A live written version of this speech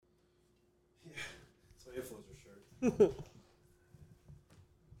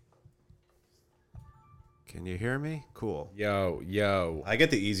Can you hear me? Cool. Yo. I get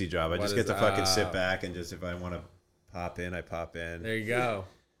the easy job. I just get to fucking sit back and just if I want to pop in, I pop in. There you go.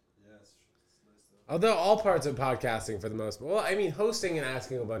 Although all parts of podcasting for the most part. Well, I mean, hosting and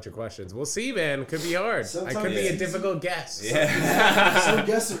asking a bunch of questions. We'll see, man. Could be hard. Sometimes I could be a difficult guest. Yeah. Some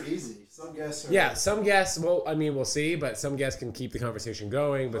guests are easy. Some guests are... Yeah, some guests, well, I mean, we'll see, but some guests can keep the conversation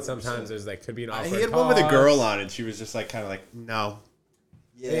going, but sometimes there's like, could be an awkward He had one with a girl on it. She was just like, kind of like, no.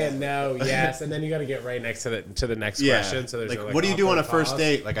 Yeah, no, yes, and then you got to get right next to the next question. So there's like, no, like, what do you do on a first pause.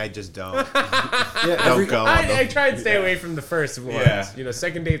 date? Like, I just don't. Don't go. I try and stay away from the first ones. Yeah. You know,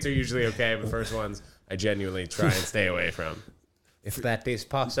 second dates are usually okay, but first ones I genuinely try and stay away from. If that is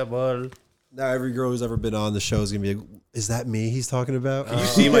possible. Now every girl who's ever been on the show is gonna be like, "Is that me he's talking about?" Can you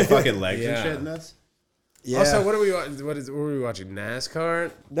see my fucking legs and Yeah. shit in this? Yeah. Also, what are we? What were we watching? NASCAR?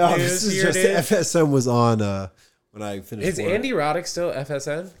 No, news this is here, just dude? FSM was on when I finished. Is work. Andy Roddick still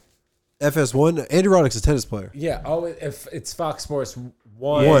FSN? FS1? Andy Roddick's a tennis player. Yeah. Oh, if it's Fox Sports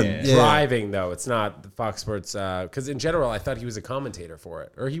One Yeah. driving though, it's not the Fox Sports. Because in general, I thought he was a commentator for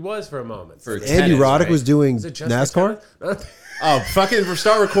it, or he was for a moment. For Andy tennis, Roddick right? was doing Is it just NASCAR. for tennis? Oh, fucking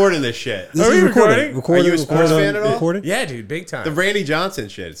start recording this shit. This Are is we recording. recording? Are you a sports fan at all? Recording? Yeah, dude, big time. The Randy Johnson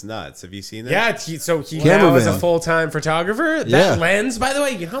shit. It's nuts. Have you seen that? Yeah, so he now Cameraman. is a full-time photographer. That Yeah. lens, by the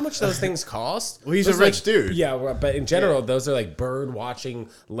way, you know how much those things cost? Well, he's Those a rich dude. Yeah, well, but in general, those are like bird-watching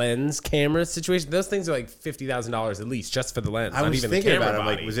lens camera situations. Those things are like $50,000 at least just for the lens. I not was even thinking the camera about it.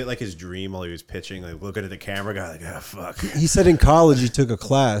 Like, body. was it like his dream while he was pitching? Like, looking at the camera guy, like, oh, fuck. He said in college he took a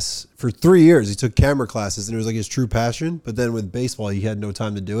class for 3 years. He took camera classes, and it was like his true passion. But then with baseball, he had no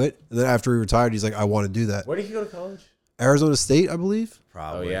time to do it. And then after he retired, he's like, I want to do that. Where did he go to college? Arizona State, I believe.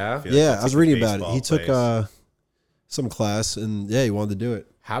 Probably. Oh, yeah? I feel like Yeah, that's I was like a reading about it. baseball He took place. some class, and yeah, he wanted to do it.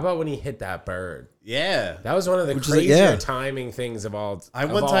 How about when he hit that bird? Yeah. That was one of the Which is like, crazier yeah. timing things of all. I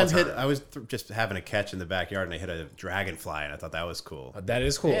of one all time hit. I was just having a catch in the backyard, and I hit a dragonfly, and I thought that was cool. That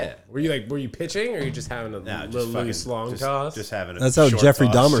is cool. Yeah. Were you pitching, or you just having a No, little loose long just, toss? Just having. That's a how short Jeffrey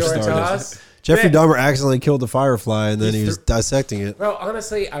toss. Dahmer Short started. toss? Jeffrey Yeah. Dahmer accidentally killed the firefly, and then he was dissecting it. Bro,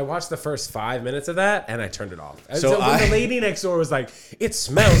 honestly, I watched the first 5 minutes of that and I turned it off. So when the lady next door was like, "It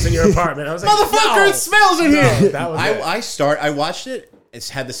smells in your apartment," I was like, Motherfucker, no. it smells in No, here. that was it. I watched it. It's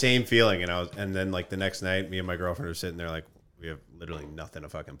had the same feeling, and then like the next night, me and my girlfriend were sitting there like we have literally nothing to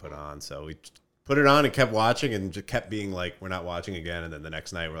fucking put on, so we put it on and kept watching, and just kept being like, we're not watching again, and then the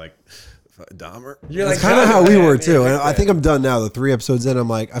next night we're like, Dahmer. You're That's like, kind of how we "Man, were you're too. And a I think I'm done now. The 3 episodes in, I'm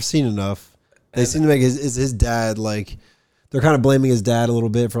like, I've seen enough. They seem to make his dad like they're kind of blaming his dad a little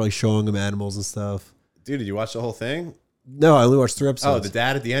bit for like showing him animals and stuff. Dude, did you watch the whole thing? No, I only watched 3 Oh, episodes. the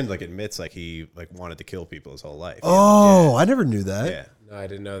dad at the end like admits like he like wanted to kill people his whole life. Oh, I never knew that. Yeah. No, I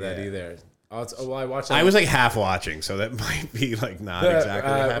didn't know that Yeah. either. Well, I watched. I was like half watching, so that might be like not exactly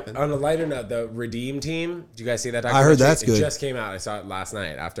what happened. On a lighter note, the Redeem Team. Did you guys see that? I heard that's It good. just came out. I saw it last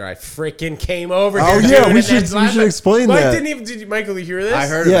night after I freaking came over. Oh, here, yeah, dude, we and should- then we last should night- explain Mike that. Didn't even. Did you, Michael? You hear this? I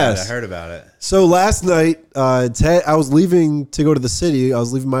heard Yes. about it. I heard about it. So last night, Ted, I was leaving to go to the city. I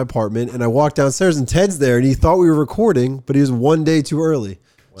was leaving my apartment, and I walked downstairs, and Ted's there, and he thought we were recording, but he was 1 day too early.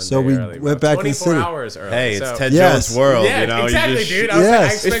 So we went back to the 24 city. hours early. Hey, it's so. Ted Yes. Jones' world. Yeah, you know, exactly, you just, dude. I was Yes. like,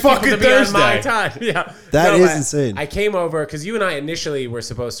 I It's expect fucking people to be on my Thursday. time. Yeah, That is but insane. I came over because you and I initially were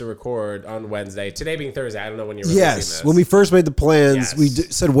supposed to record on Wednesday. Today being Thursday, I don't know when you're releasing Yes, this. when we first made the plans, Yes. we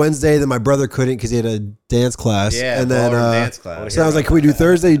said Wednesday. Then my brother couldn't because he had a dance class. Yeah, and then ballroom dance class. so I was like, "Can we do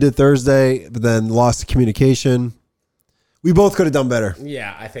Thursday?" You did Thursday, but then lost communication. We both could have done better.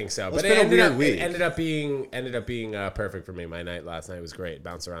 Yeah, I think so. Well, But it's been a weird week. it ended up being perfect for me. My night last night was great.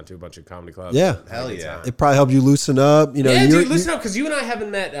 Bounced around to a bunch of comedy clubs. Yeah. Hell Had a good yeah. time. It probably helped you loosen up. You know, Yeah, you're- dude, listen up, because you and I haven't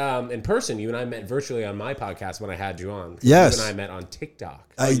met in person. You and I met virtually on my podcast when I had you on. Yes. You and I met on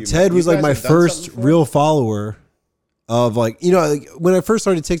TikTok. Ted was you like guys my have done first something before? real follower of like, you know, like when I first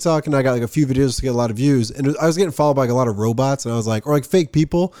started TikTok and I got like a few videos to get a lot of views, and I was getting followed by like a lot of robots, and I was like, or like fake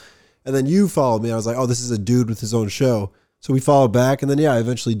people. And then you followed me. And I was like, oh, this is a dude with his own show. So we followed back, and then I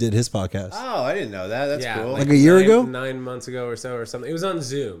eventually did his podcast. Oh, I didn't know that. That's cool. Like a year ago? 9 months ago or so or something. It was on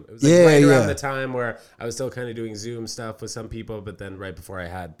Zoom. It was Yeah, right around yeah. the time where I was still kind of doing Zoom stuff with some people, but then right before I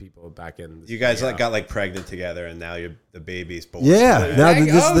had people back in. You guys like got like pregnant together, and now the baby's born. Yeah, now Like,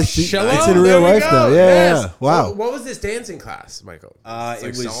 this oh, is the, shalom, it's in there real we life go. now. Yeah, Yes. yeah. Wow. What was this dancing class, Michael? It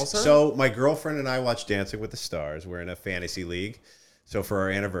was so my girlfriend and I watched Dancing with the Stars. We're in a fantasy league, so for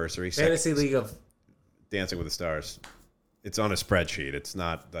our anniversary, Fantasy League of Dancing with the Stars. It's on a spreadsheet. It's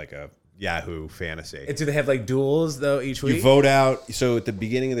not like a Yahoo Fantasy. And do they have like duels though each week? You vote out. So at the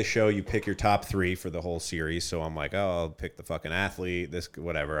beginning of the show, you pick your top 3 for the whole series. So I'm like, oh, I'll pick the fucking athlete. This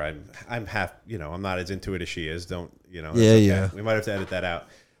whatever. I'm half. I'm not as into it as she is. Don't. Yeah. We might have to edit that out.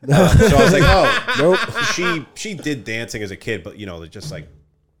 So I was like, oh, nope. She did dancing as a kid, but just like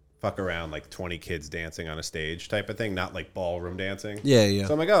fuck around like 20 kids dancing on a stage type of thing, not like ballroom dancing. Yeah.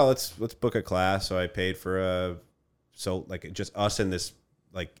 So I'm like, oh, let's book a class. So I paid for just us and this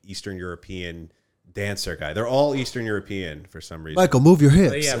like Eastern European dancer guy. They're all Eastern European for some reason. Michael, move your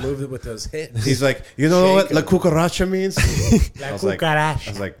hips. Yeah, move it with those hips. He's like, you know what la cucaracha means? La cucaracha.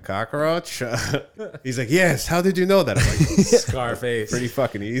 I was like, cockroach? He's like, yes. How did you know that? I'm like, Scarface. pretty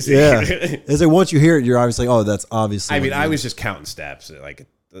fucking easy. Yeah. It's like once you hear it, you're obviously like, oh, that's obviously. I mean, I was just counting steps. Like,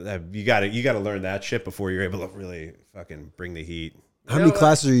 you got to learn that shit before you're able to really fucking bring the heat. How many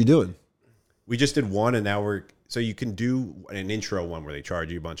classes are you doing? We just did one, and now so you can do an intro one where they charge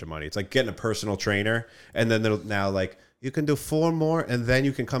you a bunch of money. It's like getting a personal trainer, and then now like you can do 4 more, and then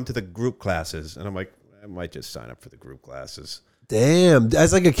you can come to the group classes. And I'm like, I might just sign up for the group classes. Damn.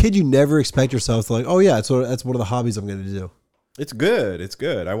 As like a kid, you never expect yourself to like, oh yeah, that's one of the hobbies I'm going to do. It's good. It's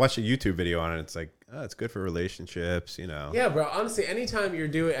good. I watched a YouTube video on it. It's like, oh, it's good for relationships, Yeah, bro. Honestly, anytime you're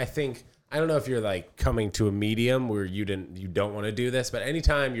doing, I don't know if you're like coming to a medium where you don't want to do this, but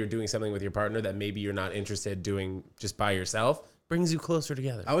anytime you're doing something with your partner that maybe you're not interested in doing just by yourself, brings you closer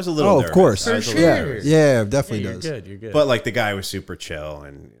together. I was a little nervous. Of course. For sure. Yeah, definitely does. You're good. But like the guy was super chill,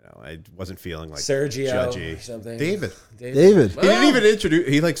 and I wasn't feeling like Sergio judgy. or something. David. David. He didn't even introduce.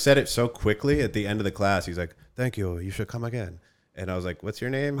 He like said it so quickly at the end of the class. He's like, "Thank you. You should come again." And I was like, "What's your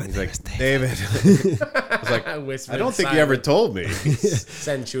name?" He's like, David. I was like, I don't think you ever told me.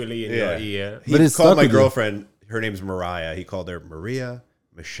 Sensually in your ear. He called my girlfriend. Her name's Mariah. He called her Maria,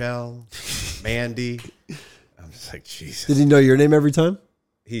 Michelle, Mandy. I'm just like, Jesus. Did he know your name every time?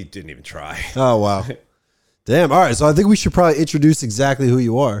 He didn't even try. Oh, wow. Damn. All right. So I think we should probably introduce exactly who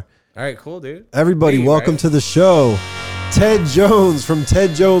you are. All right, cool, dude. Everybody, welcome to the show. Ted Jones from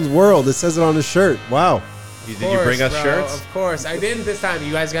Ted Jones World. It says it on his shirt. Wow. Did you bring us shirts? Of course. I didn't this time.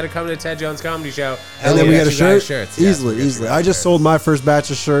 You guys got to come to Ted Jones Comedy Show. And then we got a shirt? Shirts. Easily. I just sold my first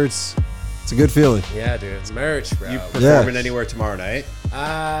batch of shirts. It's a good feeling. Yeah, dude. It's merch, bro. You performing anywhere tomorrow night?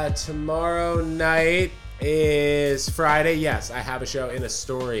 Tomorrow night is Friday. Yes, I have a show in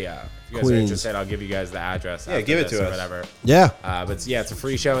Astoria. If you guys are interested, I'll give you guys the address. Yeah, give it to us. Whatever. Yeah. But yeah, it's a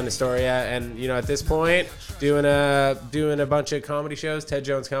free show in Astoria, and at this point, doing a bunch of comedy shows, Ted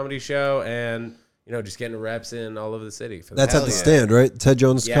Jones Comedy Show, and just getting reps in all over the city. That's at the Stand, right? Ted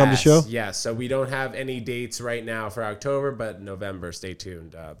Jones Comedy Show? Yes. So we don't have any dates right now for October, but November, stay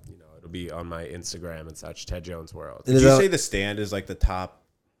tuned. It'll be on my Instagram and such, Ted Jones World. Did you say the Stand is like the top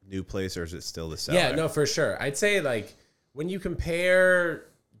new place, or is it still the Cellar? Yeah, no, for sure. I'd say like when you compare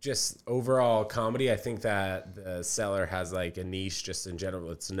just overall comedy, I think that the Cellar has like a niche just in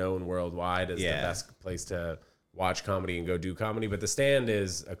general. It's known worldwide as the best place to watch comedy and go do comedy, but the Stand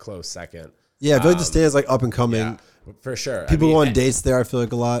is a close second. Yeah, I feel like the Stand's like up and coming. Yeah, for sure. People go on dates there, I feel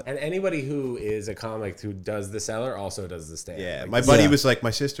like a lot. And anybody who is a comic who does the Cellar also does the Stand. Yeah, my buddy was like,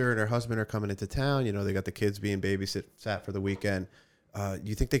 my sister and her husband are coming into town. They got the kids being sat for the weekend.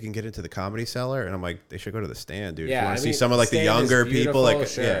 You think they can get into the Comedy Cellar? And I'm like, they should go to the Stand, dude. Yeah, you want to see some of like the younger people, like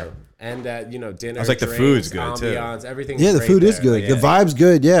sure. And dinner. I was like, drinks, the food's good ambiance, too. Everything's the food is good. The vibe's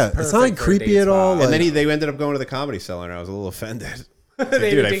good. Yeah, it's not like creepy at all. And then they ended up going to the Comedy Cellar, and I was a little offended.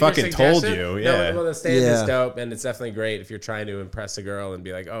 Dude, I fucking told you. Yeah. No, well, the Stand is dope, and it's definitely great if you're trying to impress a girl and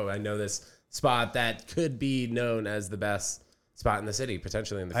be like, oh, I know this spot that could be known as the best spot in the city,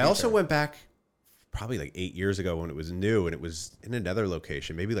 potentially in the future. I also went back probably like 8 years ago when it was new, and it was in another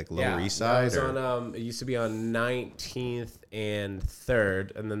location, maybe like Lower East Side. It was on. It used to be on 19th and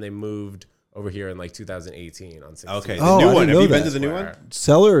 3rd, and then they moved over here in like 2018 on 16th. Okay, the new one. Have you been to the new one?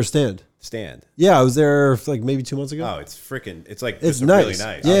 Cellar or Stand? Stand. Yeah, I was there like maybe 2 months ago. Oh, it's freaking. It's like it's nice. Really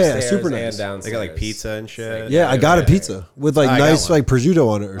nice. Yeah, upstairs super nice. And they got like pizza and shit. Yeah, I got a pizza with like nice like prosciutto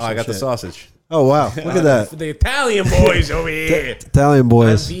on it. Or I got the sausage. Oh wow, look at that. The Italian boys over here. Italian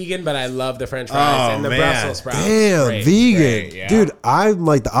boys. I'm vegan, but I love the French fries and the Brussels sprouts. Damn, great, vegan, great, yeah. Dude. I'm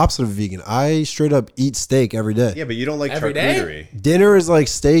like the opposite of vegan. I straight up eat steak every day. Yeah, but you don't like every charcuterie. Dinner is like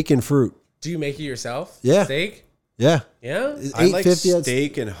steak and fruit. Do you make it yourself? Yeah. Steak? Yeah. Yeah? I like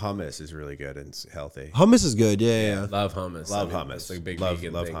steak and hummus is really good and healthy. Hummus is good. Yeah. Love hummus. Love hummus. It's like a big love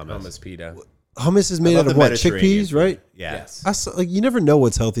thing. hummus. Hummus pita. Hummus is made out of what? Chickpeas, right? Yeah. Yes. I saw, like you never know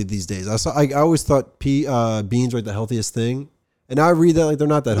what's healthy these days. I always thought beans were the healthiest thing. And now I read that like they're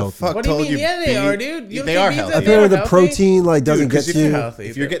not that healthy. What do you mean? Yeah, they are, dude. They are healthy. Apparently the protein like doesn't get if to.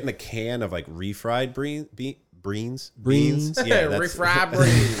 if you're getting the can of like refried Beans. Yeah, refried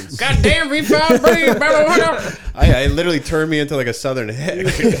beans. Goddamn refried beans. I literally turned me into like a Southern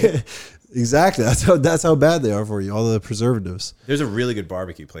hick. Exactly. That's how bad they are for you. All the preservatives. There's a really good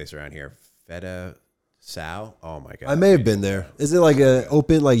barbecue place around here. Feta Sal. Oh my god. I may have been there. Is it like a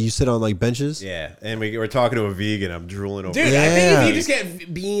open, like you sit on like benches? Yeah, and we were talking to a vegan. I'm drooling over. Dude, it. I think if you just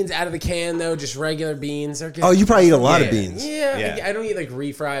get beans out of the can though, just regular beans, they're good. Oh, you probably eat a lot of beans. Yeah. I don't eat like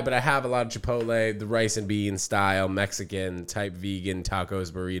refried, but I have a lot of Chipotle, the rice and beans style, Mexican type vegan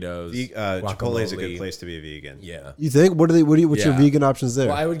tacos, burritos. Chipotle is a good place to be a vegan. Yeah. You think? What's your vegan options there?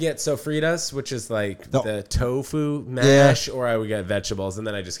 Well, I would get sofritas, which is like the tofu mash, or I would get vegetables, and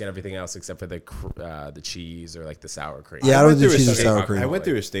then I just get everything else except for the cheese or like the sour cream. Yeah, I don't do cheese or sour cream. I went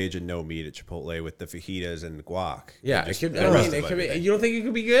through a stage of no meat at Chipotle with the fajitas and guac. Yeah, it could be. You don't think it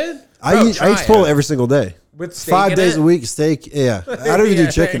could be good? I eat Chipotle every single day. With steak 5 days in it? a week, steak. Yeah, I don't even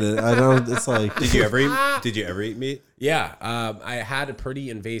do chicken in it. I don't. It's like. Did you ever eat meat? Yeah, I had a pretty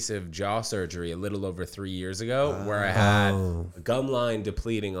invasive jaw surgery a little over 3 years ago, where I had a gum line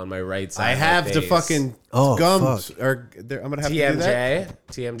depleting on my right side. I have the fucking gums. I'm gonna have to do that.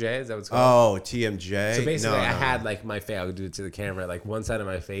 TMJ, is that what it's called? Oh, TMJ. So basically, I had like my face. I'll do it to the camera. Like one side of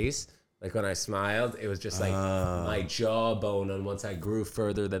my face, like when I smiled, it was just like my jawbone on one side grew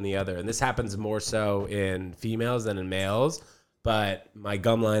further than the other, and this happens more so in females than in males. But my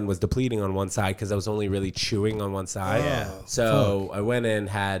gum line was depleting on one side because I was only really chewing on one side. Yeah. So I went in,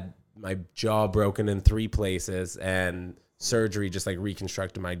 had my jaw broken in 3 places, and surgery just like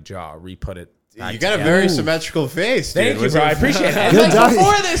reconstructed my jaw, re-put it. You got a very symmetrical face, dude. Thank you, bro. I appreciate it. And Good like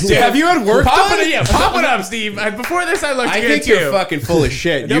before this, dude, have you had work done? Yeah, pop it up, Steve. Before this, I looked good, think too. you're fucking full of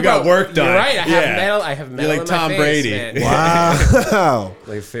shit. No, you got work done. You're right. I have metal You're like in Tom my Brady. face, man. Wow.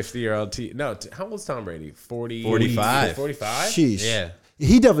 Like 50-year-old how old's Tom Brady? 45. 45? Sheesh. Yeah.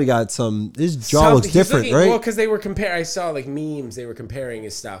 He definitely got some. His jaw looks different, right? Well, because they were I saw like memes. They were comparing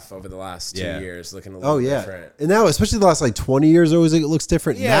his stuff over the last 2 years, looking a little different. And now, especially the last like 20 years, always it looks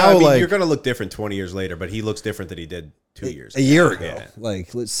different. Yeah, now, I mean, like you're gonna look different 20 years later, but he looks different than he did 2 years a year ago, Yeah.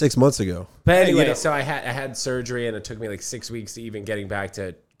 like 6 months ago. But anyway, you know. so I had surgery, and it took me like 6 weeks to even getting back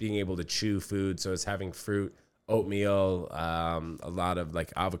to being able to chew food. So I was having fruit, oatmeal, a lot of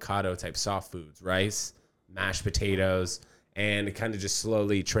like avocado type soft foods, rice, mashed potatoes. And it kind of just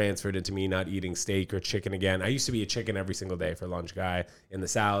slowly transferred into me not eating steak or chicken again. I used to be a chicken every single day for lunch guy in the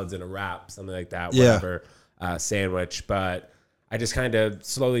salads and a wrap, something like that, whatever, sandwich. But I just kind of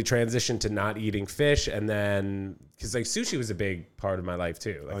slowly transitioned to not eating fish. And then, because like sushi was a big part of my life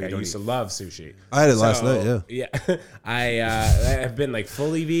too. Like I used to love sushi. I had it last night, Yeah. I have been like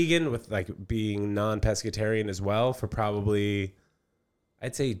fully vegan with like being non-pescatarian as well for probably,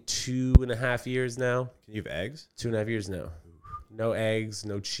 I'd say 2.5 years now. Can you have eggs? 2.5 years now. No eggs,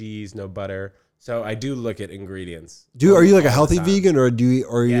 no cheese, no butter. So I do look at ingredients. Are you like a healthy vegan, or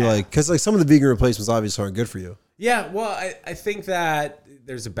are you like, because like some of the vegan replacements obviously aren't good for you? Yeah, well, I think that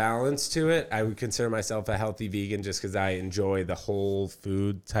there's a balance to it. I would consider myself a healthy vegan just because I enjoy the whole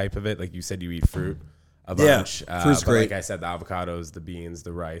food type of it. Like you said, you eat fruit a bunch. Fruit's great. Like I said, the avocados, the beans,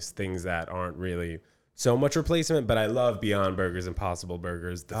 the rice, things that aren't really so much replacement. But I love Beyond Burgers, Impossible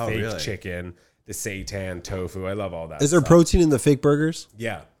Burgers, the fake chicken, the seitan tofu. I love all that. Is there protein in the fake burgers?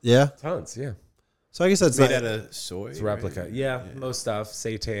 Yeah. Yeah. Tons, yeah. So I guess that's made out of soy. It's replica. Right? Yeah, most stuff.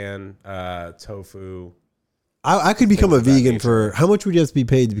 Seitan, tofu. I could become a vegan for, how much would you have to be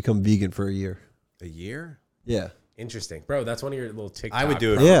paid to become vegan for a year? A year? Yeah. Interesting, bro. That's one of your little TikTok. I would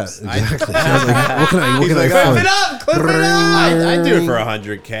do it. Yeah, exactly. I was like, what can I clip find? it up, clip it up. I do it for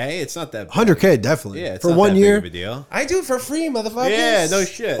 100K. It's not that bad. 100K, definitely. Yeah, it's for not 1 that year. big of a deal. I do it for free, motherfuckers. Yeah, no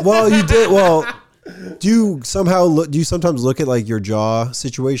shit. Well, you did. Well, do you sometimes look at like your jaw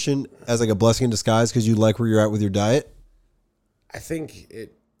situation as like a blessing in disguise because you like where you're at with your diet? I think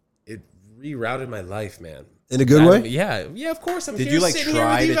it rerouted my life, man. In a good way? Yeah, of course. Did you like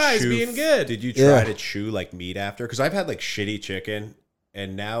try to chew? Being good. Did you try to chew like meat after? Because I've had like shitty chicken,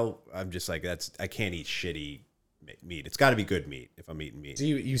 and now I'm just like I can't eat shitty meat. It's got to be good meat if I'm eating meat. Do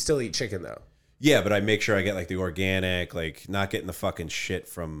you still eat chicken though? Yeah, but I make sure I get like the organic, like not getting the fucking shit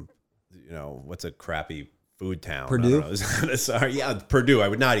from, what's a crappy food town? Purdue? Sorry, yeah, Purdue. I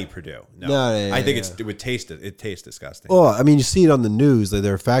would not eat Purdue. No, I think it would taste. It tastes disgusting. Well, I mean, you see it on the news. Like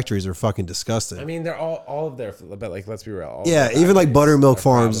their factories are fucking disgusting. I mean, they're all of their. But like, let's be real. Even like Buttermilk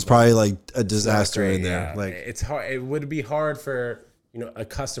Farms is probably like a disaster in there. Yeah. Like it's hard. It would be hard for a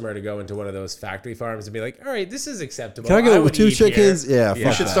customer to go into one of those factory farms and be like, all right, this is acceptable. Can I get it with 2 chickens? Here. Yeah,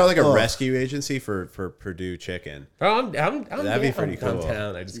 you should start like a rescue agency for Purdue chicken. I'm That'd be pretty cool.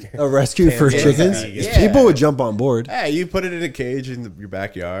 Downtown. I just a rescue for chickens. Yeah. People would jump on board. Hey, you put it in a cage in your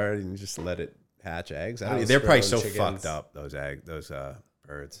backyard and you just let it hatch eggs? They're probably so fucked up. Those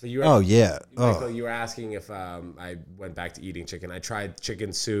birds. So you Michael, you were asking if I went back to eating chicken. I tried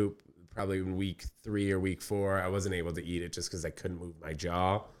chicken soup probably in week 3 or week 4. I wasn't able to eat it just because I couldn't move my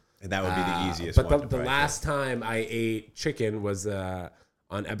jaw. And that would be the easiest. But the last time I ate chicken was on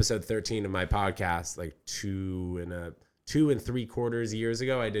episode 13 of my podcast, like 2 3/4 years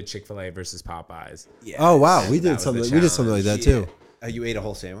ago. I did Chick-fil-A versus Popeyes. Yeah. Oh wow, we did something like that too. You ate a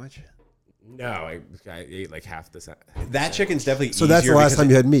whole sandwich? No, I ate like half the. That chicken's definitely so. That's the last time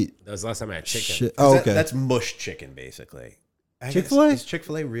you had meat. That was the last time I had chicken. Shit. Oh, okay. That's mushed chicken, basically. Chick-fil-A? Is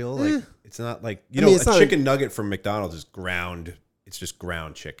Chick-fil-A real? Like, it's not like a chicken nugget from McDonald's is ground. It's just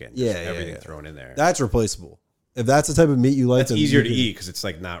ground chicken. Yeah, everything thrown in there. That's replaceable. If that's the type of meat you like, that's easier to eat because it's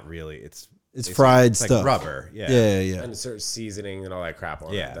like not really. It's fried stuff. Like rubber. Yeah. And a certain seasoning and all that crap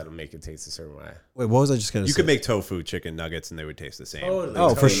on it that'll make it taste a certain way. Wait, what was I just going to say? You could make tofu chicken nuggets and they would taste the same.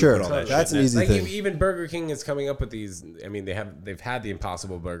 Totally, for sure. That's an easy thing. Even Burger King is coming up with these. I mean, they've had the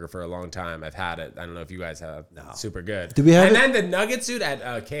Impossible Burger for a long time. I've had it. I don't know if you guys have. No. Super good. Did we have and then the nugget suit at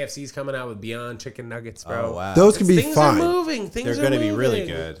KFC's coming out with Beyond Chicken Nuggets, bro. Oh, wow. Those can be fine. They're moving. They're going to be really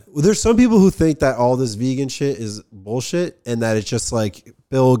good. Well, there's some people who think that all this vegan shit is bullshit and that it's just like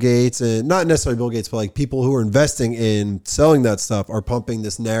Bill Gates and not necessarily Bill Gates, but like people who are investing in selling that stuff are pumping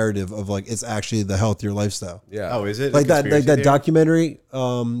this narrative of like it's actually the healthier lifestyle. Yeah. Oh, is it like that documentary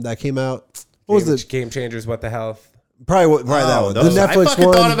that came out? What was it? Game Changers. What the health? Probably that one. The Netflix I fucking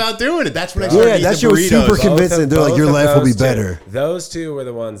one. thought about doing it. That's when I started eating that shit was super convincing. They're like, your life will be better. Those two were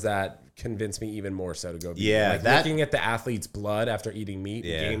the ones that convinced me even more so to go. Yeah, like looking at the athlete's blood after eating meat.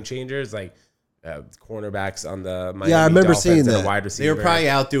 Game Changers, like. Cornerbacks on the Miami I remember Dolphins seeing that. Wide receiver. They were probably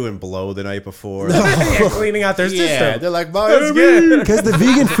out doing blow the night before. Cleaning out their system. They're like, because the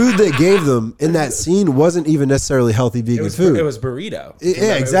vegan food they gave them in that scene wasn't even necessarily healthy vegan food. It was burrito.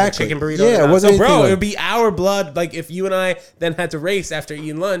 Yeah, exactly. Chicken burrito. Yeah, it wasn't. So, bro, it would be our blood. Like if you and I then had to race after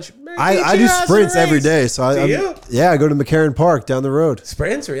eating lunch. I do sprints every day, so I go to McCarran Park down the road.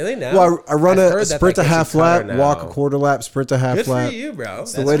 Sprints, really? No. Well, I run a sprint a half lap, walk a quarter lap, sprint a half lap. Good for you, bro.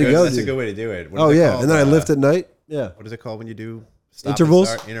 That's the way to go. That's a good way to do it. Oh yeah, and then I lift at night. Yeah. What is it called when you do intervals?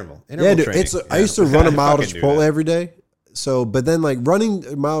 Interval. Yeah, dude, I used to run a mile to Chipotle every day. So, but then like running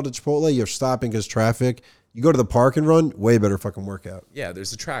a mile to Chipotle, you're stopping because traffic. You go to the park and run, way better fucking workout. Yeah,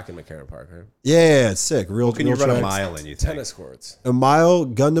 there's a track in McCarran Park, right? Yeah, it's sick. Real. Can you run a mile in? You think? Tennis courts. A mile,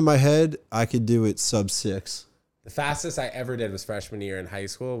 gun to my head, I could do it sub-6. The fastest I ever did was freshman year in high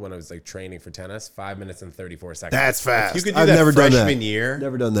school when I was like training for tennis. 5 minutes and 34 seconds. That's fast. If you could do that freshman year.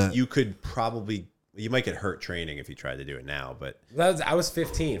 Never done that. You could probably. You might get hurt training if you tried to do it now, but I was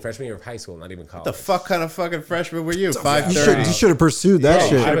 15, freshman year of high school, not even college. What the fuck kind of fucking freshman were you? 5:30. You should have pursued that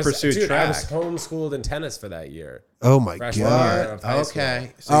shit. I pursued track. I was homeschooled in tennis for that year. Oh my freshman year god. of high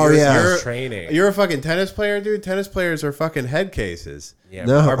Okay. school. So you're training. You're a fucking tennis player, dude. Tennis players are fucking head cases. Yeah,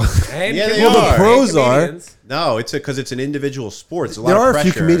 no. The pros are. No, it's because it's an individual sport. It's a lot there of are pressure.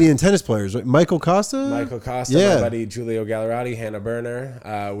 A few comedian tennis players. Right? Michael Costa, my buddy Giulio Gallerati, Hannah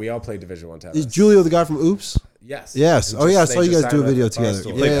Burner. We all played Division I tennis. Is Julio the guy from Oops? Yes. Oh yeah, I saw you guys do a video together.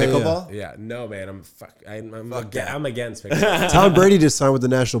 You play pickleball? Yeah. No, man. I'm against pickleball. Tom Brady just signed with the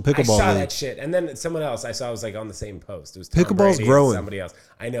National Pickleball League. I saw that shit, and then someone else I saw was like on the same post. It was Tom Pickleball's Brady growing. Somebody else.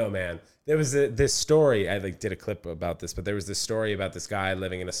 I know, man. There was this story. I did a clip about this, but there was this story about this guy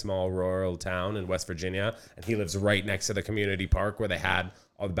living in a small rural town in West Virginia, and he lives right next to the community park where they had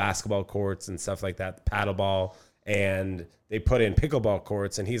all the basketball courts and stuff like that, the paddleball, and they put in pickleball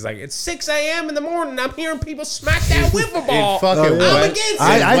courts, and he's like, it's 6 a.m. in the morning. I'm hearing people smack that wiffle ball. I'm against it.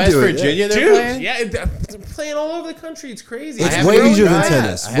 I do it. Virginia, they're playing? Yeah, they're playing all over the country. It's crazy. It's way easier than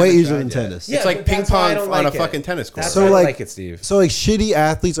tennis. Way easier than tennis. It's like ping pong on a fucking tennis court. So like it, Steve. So like shitty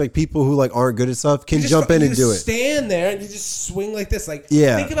athletes, like people who like aren't good at stuff, can jump in and do it. Stand there and you just swing like this. Like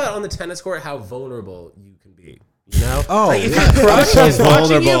think about on the tennis court how vulnerable you can be. You know? Like if your crush is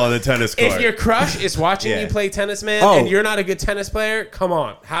watching you on the tennis court. If your crush is watching you play tennis, man, and you're not a good tennis player, come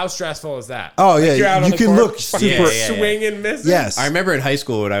on. How stressful is that? Oh, yeah. You're out on you can court, look super swing and miss. Yes. I remember in high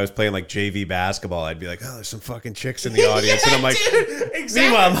school when I was playing like JV basketball, I'd be like, oh, there's some fucking chicks in the audience. And I'm like,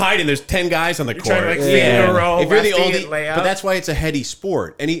 meanwhile, I'm hiding. There's 10 guys on the court. Trying to finger roll, if you're the only, but that's why it's a heady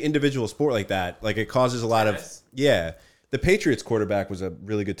sport. Any individual sport like that, like it causes a lot of, The Patriots quarterback was a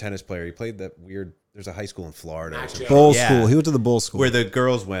really good tennis player. He played that weird. There's a high school in Florida. Bull school. He went to the Bull school where the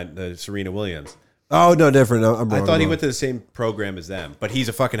girls went. The Serena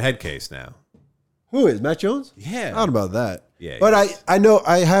Who is Matt Jones? Yeah. I don't know about that. Yeah, but he is. I know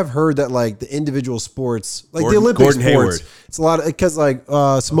I have heard that like the individual sports, like the Olympic Gordon sports, Hayward. it's a lot of because like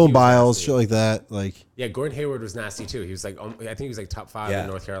Simone Biles, shit like that. Like Yeah, Gordon Hayward was nasty too. He was like, I think he was like top 5 Yeah. in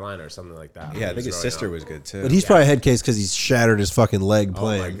North Carolina or something like that. Yeah, I He think his growing sister up. was good too. but he's probably a head case because he's shattered his fucking leg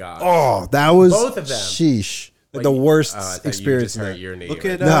playing. Oh my god. Oh, that was Both of them. Sheesh. Like Wait, the worst I thought experience. You just hurt your knee. Look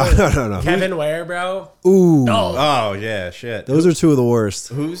at No. Kevin Ware, bro. Ooh, Oh yeah, shit. those are two of the worst.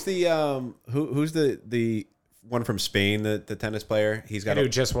 Who's the who's the one from Spain, the tennis player? He's got Who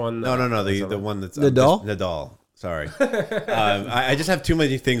just won? No, the one that's Nadal? Nadal. Sorry, I just have too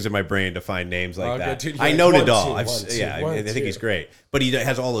many things in my brain to find names like that. Dude, I know one, Nadal. two, I've, one, two, yeah, one, I think two. he's great, but he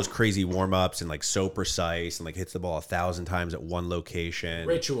has all those crazy warm ups and like so precise and like hits the ball 1,000 times at one location.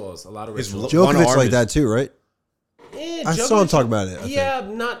 Rituals, a lot of His rituals. one Djokovic arm like is- that too, right? I saw him talk about it. I Yeah,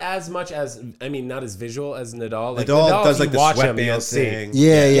 not as much as not as visual as Nadal. Like, Nadal does if like you the watch him, sweatband you'll see. thing.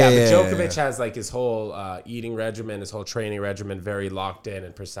 Yeah. But Djokovic has like his whole eating regimen, his whole training regimen, very locked in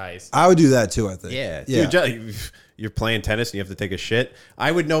and precise. I would do that too. I think. Yeah, yeah. Dude, you're playing tennis and you have to take a shit.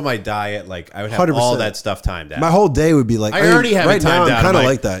 I would know my diet. Like I would have 100%. all that stuff timed out. My whole day would be like. I already have it right now. timed I'm out. kind of I'm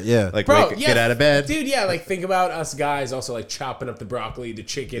like that. Yeah. like Bro, get out of bed. dude. Yeah, like think about us guys also like chopping up the broccoli, the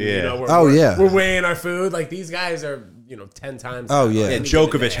chicken. Yeah. You know, Oh, we're weighing our food. Like these guys are 10 times. Oh, yeah. And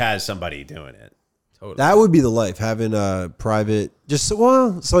Djokovic has somebody doing it. totally. That would be the life, having a private,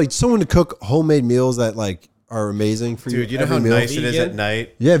 so like someone to cook homemade meals that like are amazing for you. Dude, you know every how meal. nice it is Vegan? at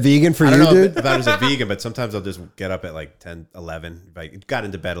night? Yeah, vegan for I you, don't know dude. about as a vegan, but sometimes I'll just get up at like 10, 11. If I got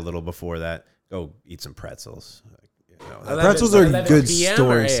into bed a little before that, go eat some pretzels. Pretzels are a 11 good PM or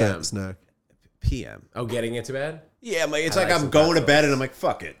storing AM? snack. PM. Oh, getting into bed. Yeah, it's I like like I'm some going to pretzels. bed and I'm like,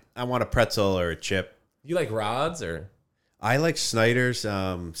 fuck it. I want a pretzel or a chip. You like rods or? I like Snyder's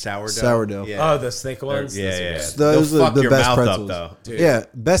sourdough. Sourdough. Oh, the thick ones. Yeah, Those are yeah. good. Those They'll are fuck the your best mouth pretzels. up, though. Dude. Yeah,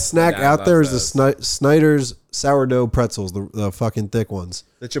 best snack Dad out there is loves the Snyder's sourdough pretzels, the fucking thick ones.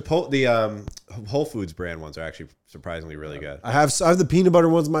 The Chipotle, the Whole Foods brand ones are actually surprisingly really good. I have the peanut butter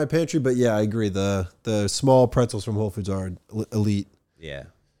ones in my pantry, but yeah, I agree. The small pretzels from Whole Foods are elite. Yeah.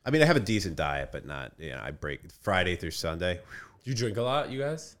 I mean, I have a decent diet, but not, I break Friday through Sunday. Do you drink a lot, you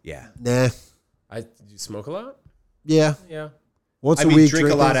guys? Yeah. Nah. Do you smoke a lot? Yeah. Yeah. Once I a mean, week. drink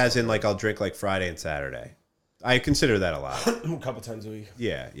a lot drinking. as in like I'll drink like Friday and Saturday. I consider that a lot. A couple times a week.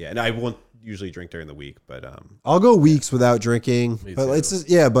 Yeah. And I won't usually drink during the week, but I'll go weeks without drinking, but too. it's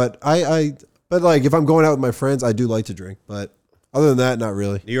just, but but like if I'm going out with my friends, I do like to drink, but other than that, not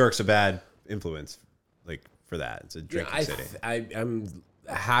really. New York's a bad influence, like for that. It's a drinking I city. I'm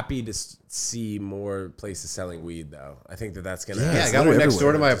happy to see more places selling weed, though. I think that's gonna. Yeah, I it's got one literally next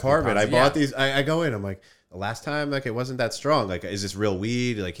door to my everywhere. apartment. I Yeah. bought these. I go in. I'm like, the last time, like, it wasn't that strong. Like, is this real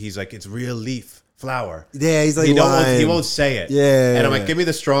weed? Like, he's like, it's real leaf flower. Yeah, he's like He lying. won't say it. Yeah, and I'm like, yeah. give me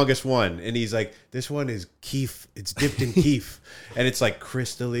the strongest one. And he's like, this one is keef. It's dipped in keef, and it's like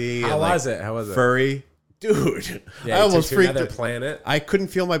crystally. How and like was it? How was it? Furry, dude. Yeah, I you almost took to freaked. another planet. I couldn't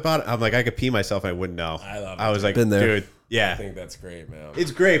feel my body. I'm like, I could pee myself. I wouldn't know. I love it, I was like, Been there. dude, yeah, I think that's great, man.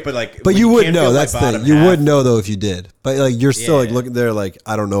 it's great, but like, But when you would can't know. feel my That's the thing. bottom You half- would know though if you did. But like you're still like Yeah. looking there like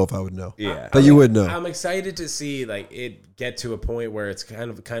I don't know if I would know. Yeah. But you would know. I'm excited to see like it get to a point where it's kind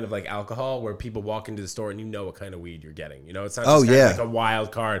of like alcohol, where people walk into the store and you know what kind of weed you're getting. You know, it's not just Oh, kind of yeah. like a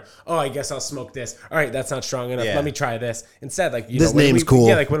wild card. Oh, I guess I'll smoke this. All right, that's not strong enough. Yeah. Let me try this instead. Like This when name's we, cool.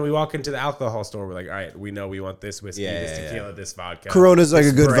 Yeah, like when we walk into the alcohol store, we're like, all right, we know we want this whiskey, Yeah, this yeah, tequila, this vodka. Corona's like a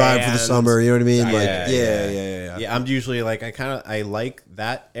this good vibe for the brand. summer. You know what I mean? Like Yeah, yeah. Yeah, I'm usually like I like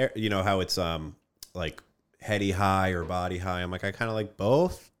that. You know how it's like heady high or body high. I'm like I kind of like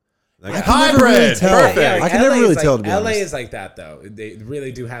both. Like I can never really tell. perfect. Yeah, I can never LA really is tell, like, to be LA honest. is like that though. They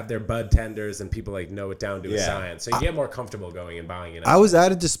really do have their bud tenders, and people like know it down to a Yeah. science. So you get more comfortable going and buying it. I was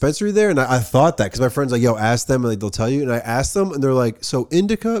at a dispensary there, and I thought that because my friends like, "Yo, ask them," and like they'll tell you. And I asked them, and they're like, "So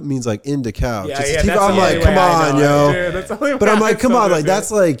indica means like indica." Yeah, Just yeah, keep- that's I'm the like, only "Come way I on, know yo!" it, dude. That's the only But way I'm I like, "Come know on!" it, Like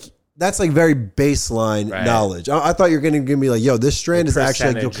dude. that's like very baseline Right. knowledge. I thought you were going to give me like, "Yo, this strand is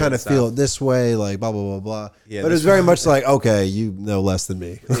actually like, you'll percentage kind of and feel stuff. it this way," like blah blah blah blah. Yeah, but it's this very much like, okay, you know less than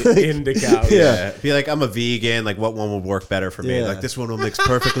me. indica. Yeah, be like I'm a vegan. Like what one would work better for me? Yeah. Like this one will mix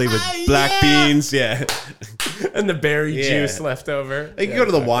perfectly with black beans. Yeah. and the berry Yeah. juice left over. Like you go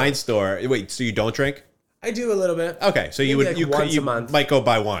to the wine store. Wait, so you don't drink? I do a little bit. Okay, so you Maybe would like once you a month. might go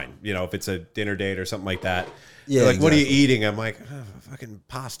buy wine. You know, if it's a dinner date or something like that. Yeah, They're like, what are you exactly. eating? I'm like, oh, fucking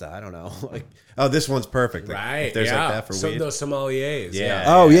pasta. I don't know. Like, oh, this one's perfect. Like, Right. if there's yeah. like that for weed. Those sommeliers. Yeah.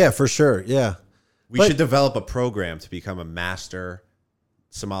 Oh yeah, for sure. Yeah. We But- should develop a program to become a master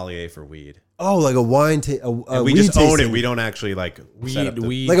sommelier for weed. Oh, like a wine, a And we weed just own it. tasting. We don't actually like set up Weed, the,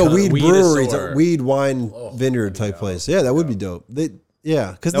 weed, like a weed brewery, it's connoisseur. a weed wine vineyard type place. Yeah, that would be dope.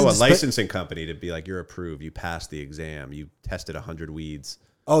 Yeah, because no, a licensing company to be like, you're approved. You passed the exam. You tested 100 weeds.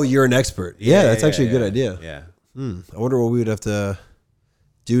 Oh, you're an expert. Yeah, that's actually a good idea. Yeah. I wonder what we would have to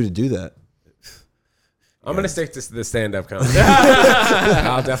do that. I'm gonna stick to the stand-up comedy.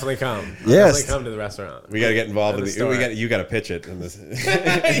 I'll definitely come. Definitely come to the restaurant. We got to get involved in the. You got to pitch it in this.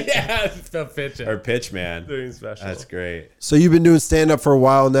 Yeah, pitch it. Or pitch, man. Doing special. That's great. So you've been doing stand-up for a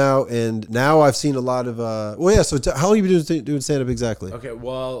while now, and now I've seen a lot of. So how long have you been doing stand-up exactly? Okay,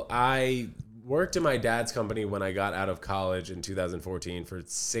 well, I worked in my dad's company when I got out of college in 2014 for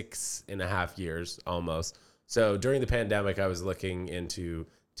 6.5 years almost. So during the pandemic, I was looking into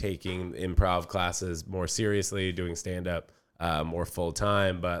taking improv classes more seriously, doing stand-up more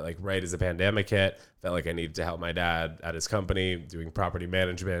full-time, but like right as the pandemic hit, felt like I needed to help my dad at his company doing property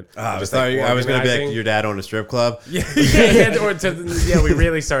management. I was going to be like, your dad owned a strip club. We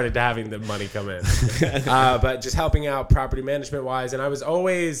really started having the money come in. But just helping out property management wise, and I was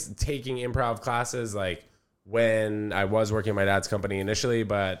always taking improv classes like when I was working at my dad's company initially,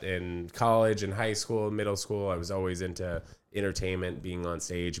 but in college and high school, middle school, I was always into entertainment, being on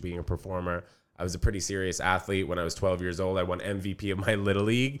stage, being a performer. I was a pretty serious athlete. When I was 12 years old, I won MVP of my little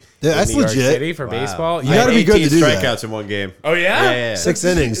league in that's New York legit. City for baseball. You gotta be good to do that. Strikeouts in one game. Oh yeah, yeah. 6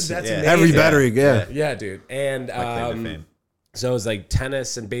 innings. That's Every battery. Yeah. dude. And so it was like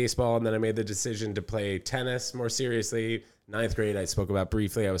tennis and baseball, and then I made the decision to play tennis more seriously. 9th grade, I spoke about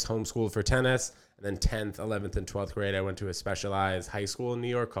briefly. I was homeschooled for tennis. And then 10th, 11th, and 12th grade, I went to a specialized high school in New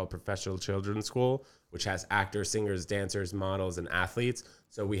York called Professional Children's School, which has actors, singers, dancers, models, and athletes.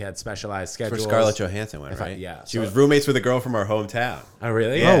 So we had specialized schedules. For Scarlett Johansson went, right? Yeah. She was roommates with a girl from our hometown. Oh,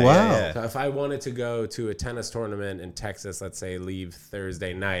 really? Oh, wow. Yeah. So if I wanted to go to a tennis tournament in Texas, let's say leave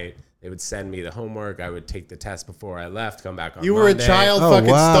Thursday night, they would send me the homework. I would take the test before I left, come back on You were Monday. a child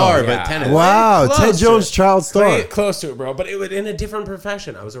star, but tennis. Wow, Ted Jones, child star. Close to it, bro. But it was in a different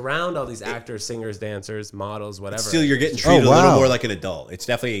profession. I was around all these actors, singers, dancers, models, whatever. Still, you're getting treated a little more like an adult. It's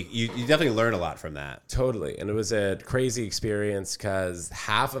definitely, you definitely learn a lot from that. Totally. And it was a crazy experience because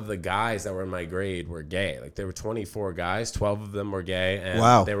half of the guys that were in my grade were gay. Like there were 24 guys, 12 of them were gay.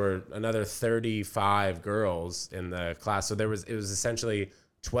 And there were another 35 girls in the class. So it was essentially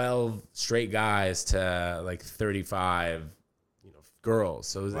 12 straight guys to like 35, girls.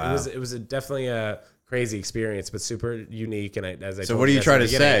 So it was definitely a crazy experience, but super unique. And So what are you trying to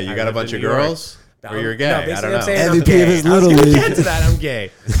say? You got a bunch of girls? Or you're gay? No, I don't know. MVP of his little league. Get to that. I'm gay.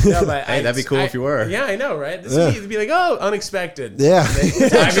 No, but hey, that'd be cool if you were. Yeah, I know, right? This would be like, oh, unexpected. Yeah.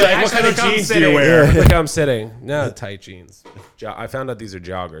 I'd be like, what kind of jeans do you wear? Look how I'm sitting. No, tight jeans. I found out these are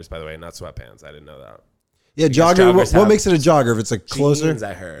joggers, by the way, not sweatpants. I didn't know that. Yeah, jogger. What makes it a jogger if it's like closer? Jeans,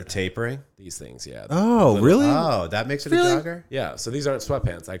 I heard. Tapering? These things, yeah. Oh, really? Oh, that makes it a jogger? Yeah, so these aren't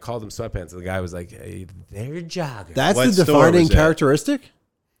sweatpants. I called them sweatpants, and the guy was like, hey, they're joggers. That's the defining characteristic? It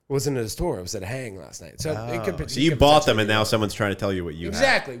wasn't at a store. It was at a hang last night. So, so you bought them, and now someone's trying to tell you what you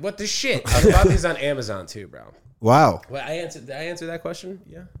Exactly. What the shit? I bought these on Amazon, too, bro. Wow. Well, did I answer that question?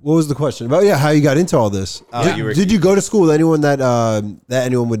 Yeah. What was the question? About how you got into all this? Did you go to school with anyone that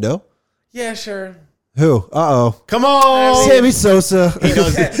anyone would know? Yeah, sure. Who? Uh-oh. Come on! Sammy Sosa. He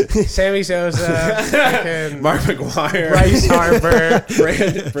knows it. Sammy Sosa. Mark McGuire. Bryce Harper.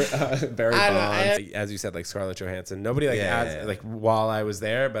 Barry Bonds. As you said, like Scarlett Johansson. Nobody like while I was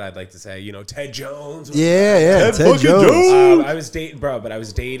there, but I'd like to say, Ted Jones. Yeah. Ted Jones. I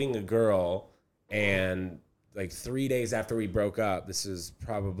was dating a girl, and like 3 days after we broke up, this is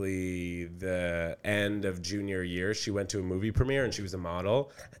probably the end of junior year, she went to a movie premiere and she was a model,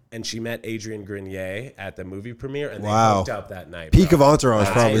 and she met Adrian Grenier at the movie premiere, and they hooked up that night. Peak of Entourage,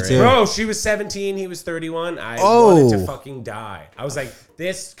 probably too. Bro, she was 17, he was 31. I wanted to fucking die. I was like,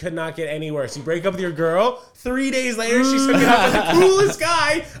 this could not get any worse. You break up with your girl, 3 days later, she's hooking up with the coolest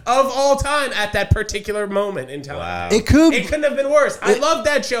guy of all time at that particular moment in time. Wow. It couldn't have been worse. I loved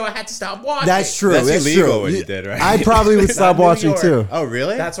that show. I had to stop watching. That's true. That's illegal true. what you did, right? I probably would stop watching too. Oh,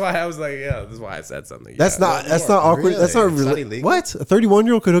 really? That's why I was like, yeah, this is why I said something. That's not awkward. Really? That's not It's really not illegal? What? A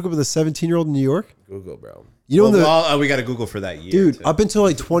 31-year-old could hook up with a 17-year-old in New York? Google, bro. You know we got to Google for that year. Dude, too. up until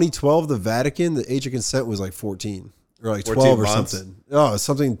like 2012, the Vatican, the age of consent was like 14 or like 12 or months. something. Oh,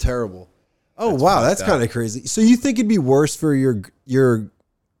 something terrible. Oh, wow, that's kind of crazy. So you think it'd be worse for your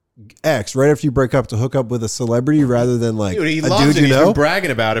ex right after you break up to hook up with a celebrity rather than like dude, he a loves dude it. you He's know? been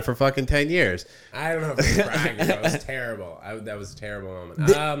bragging about it for fucking 10 years. I don't know if it was bragging, bro. It was terrible. That was a terrible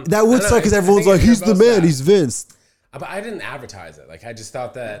moment. That would suck because everyone's like, he's the man, he's Vince. But I didn't advertise it. Like I just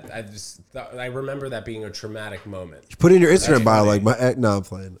thought I remember that being a traumatic moment. You put in your Instagram bio like no, I'm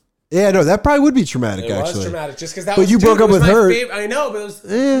playing. Yeah, no, that probably would be traumatic. It actually was traumatic just because that. But was, you broke up with her. I know, but it was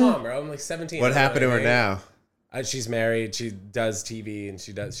come on, bro. I'm like 17. What happened to her now? She's married. She does TV, and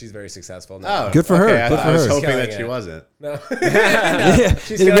she's very successful now. Good for her. Good for I was her. hoping that she wasn't. No. Yeah,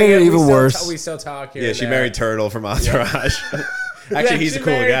 She's it made it even worse. We still talk here. Yeah, she married Turtle from Entourage. Yeah, Actually, he's a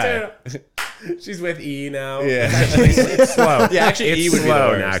cool guy. She's with E now. Yeah. It's slow. Yeah, actually, it's E would be the Sloan.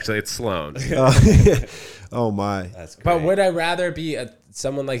 worst. Actually, it's Sloan. Oh my. That's great. But would I rather be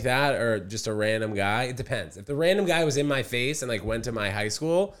someone like that or just a random guy? It depends. If the random guy was in my face and like went to my high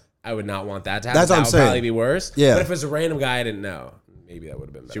school, I would not want that to happen. That's what I'm would saying. Probably be worse. Yeah. But if it was a random guy I didn't know, maybe that would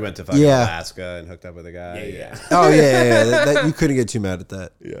have been better. She went to fucking Alaska and hooked up with a guy. Yeah. Oh yeah. That, you couldn't get too mad at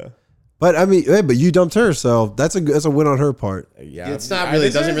that. Yeah. But I mean, hey, but you dumped her, so that's a win on her part. Yeah. It's not really.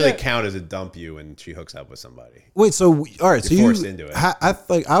 It doesn't really count as a dump you when she hooks up with somebody. Wait, so all right, so You're you forced into it.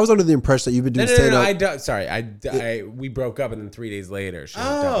 I was under the impression that you've been doing stand up. Sorry, we broke up and then 3 days later. She hooked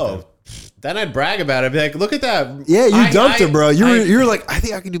up Oh, with him. then I'd brag about it. I'd be like, look at that. Yeah, you dumped her, bro. You were like, I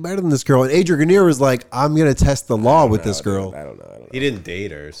think I can do better than this girl. And Adrian Grenier was like, I'm gonna test the law with this girl. I don't know. He didn't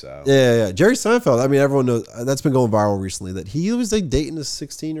date her, so. Yeah. Jerry Seinfeld. I mean, everyone knows that's been going viral recently. That he was like dating a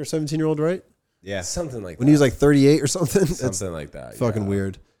 16 or 17-year-old, right? Yeah. Something like that. When he was like 38 or something. Something like that. Fucking yeah.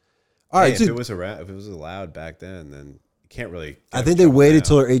 weird. All right, If dude. it was allowed back then you can't really. I think they waited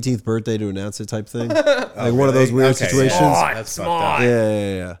till her 18th birthday to announce it, type thing. Like one of those weird Okay, situations. yeah. That's fucked up.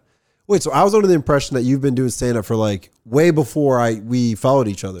 Yeah. Wait, so I was under the impression that you've been doing stand up for like way before we followed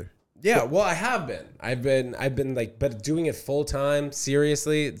each other. Yeah, well, I have been. I've been like, but doing it full time,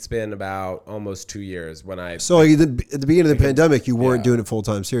 seriously, it's been about almost 2 years when I. So at the beginning of the pandemic, you weren't doing it full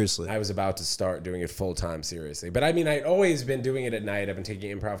time, seriously. I was about to start doing it full time, seriously. But I mean, I'd always been doing it at night. I've been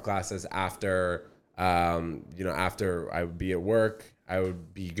taking improv classes after, after I would be at work. I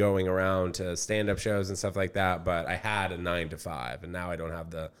would be going around to stand-up shows and stuff like that, but I had a 9 to 5, and now I don't have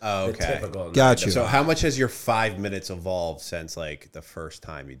the typical. Got you. So how much has your 5 minutes evolved since like the first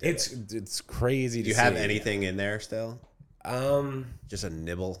time you did it? It's crazy. Do you have anything in there still? Just a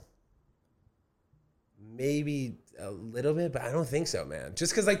nibble. Maybe a little bit, but I don't think so, man.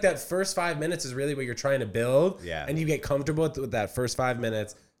 Just because like that first 5 minutes is really what you're trying to build, and you get comfortable with that first 5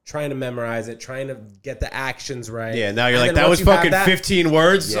 minutes. Trying to memorize it, trying to get the actions right. Yeah, now you're like, that was fucking 15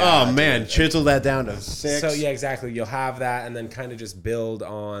 words? Yeah, oh, man, chisel that down to 6. So, yeah, exactly. You'll have that and then kind of just build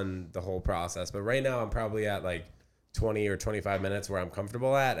on the whole process. But right now, I'm probably at like 20 or 25 minutes where I'm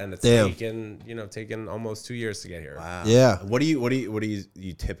comfortable at, and it's taken almost 2 years to get here. Wow. Yeah. What do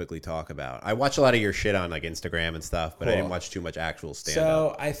you typically talk about? I watch a lot of your shit on like Instagram and stuff, but I didn't watch too much actual stand-up.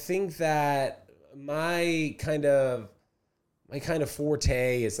 So I think that my kind of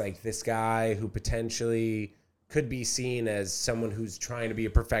forte is like this guy who potentially could be seen as someone who's trying to be a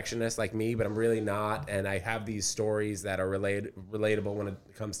perfectionist like me, but I'm really not. And I have these stories that are relatable when it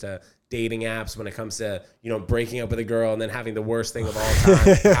comes to dating apps, when it comes to, breaking up with a girl and then having the worst thing of all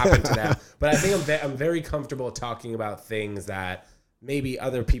time happen to them. But I think I'm very comfortable talking about things that maybe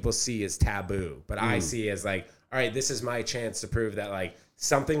other people see as taboo, but I see as like, all right, this is my chance to prove that like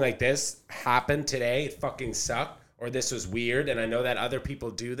something like this happened today. It fucking sucked. Or this was weird, and I know that other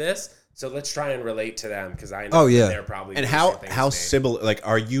people do this, so let's try and relate to them because I know that they're probably. And how similar? Like,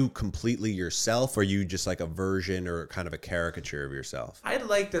 are you completely yourself, or are you just like a version or kind of a caricature of yourself? I'd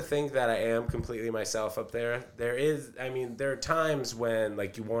like to think that I am completely myself up there. There are times when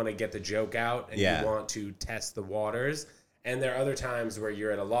like you want to get the joke out and you want to test the waters, and there are other times where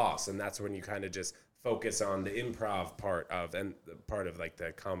you're at a loss, and that's when you kind of just focus on the improv part of like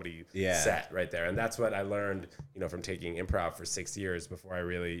the comedy set right there. And that's what I learned, from taking improv for 6 years before I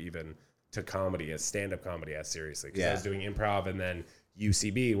really even took comedy as stand-up comedy as seriously. Because I was doing improv, and then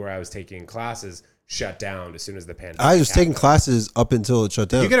UCB, where I was taking classes, shut down as soon as the pandemic I was taking classes up until it shut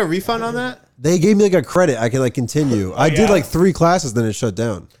down. Did you get a refund on that? They gave me like a credit. I can like continue. I did like 3 classes, then it shut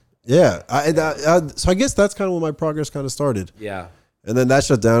down. Yeah. So I guess that's kind of when my progress kind of started. Yeah. And then that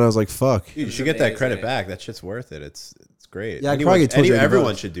shut down. I was like, "Fuck!" Dude, you should get that credit back. That shit's worth it. It's great. Yeah, I probably told you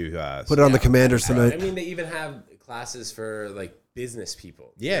everyone should do. Put it on the commanders tonight. I mean, they even have classes for like business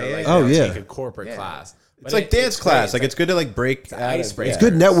people. Yeah. Take a corporate class. It's like dance class. Like it's good to like break icebreaker. It's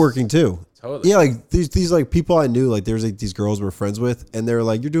good networking too. Totally. Yeah, like these like people I knew, like there's like these girls we're friends with, and they're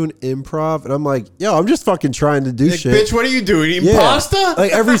like, "You're doing improv," and I'm like, "Yo, I'm just fucking trying to do shit." Bitch, what are you doing? Eating pasta?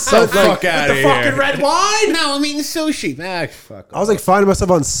 Like every Sunday, fuck out of here. Fucking red wine? No, I'm eating sushi. Fuck. I was like finding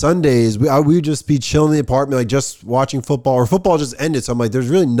myself on Sundays. We would just be chilling in the apartment, like just watching football, or football just ended. So I'm like, there's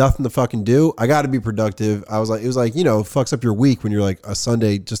really nothing to fucking do. I got to be productive. I was like, it was like, fucks up your week when you're like a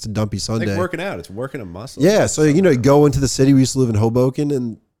Sunday, just a dumpy Sunday. Like working out. It's working a muscle. Yeah. So, you go into the city. We used to live in Hoboken.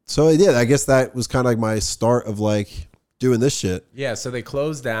 And so, yeah, I guess that was kind of like my start of like doing this shit. Yeah. So they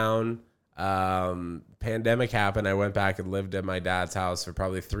closed down. Pandemic happened. I went back and lived at my dad's house for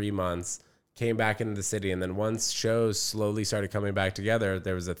probably 3 months. came back into the city. And then once shows slowly started coming back together,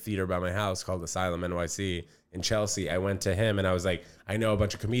 there was a theater by my house called Asylum NYC in Chelsea. I went to him and I was like, I know a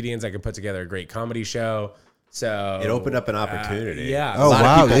bunch of comedians. I could put together a great comedy show. So it opened up an opportunity. Yeah. Oh,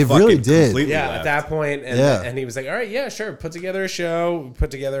 wow. It really did. Yeah. Left. At that point, and he was like, all right, yeah, sure. Put together a show. We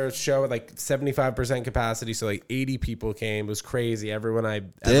put together a show with like 75% capacity. So like 80 people came. It was crazy. Everyone I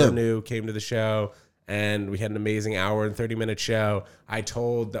ever knew came to the show. And we had an amazing hour and 30-minute show. I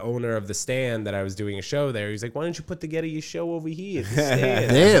told the owner of the stand that I was doing a show there. He's like, why don't you put together your show over here at the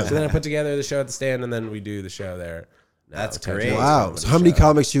stand? Damn. So then I put together the show at the stand, and then we do the show there. That's great. Wow. So how many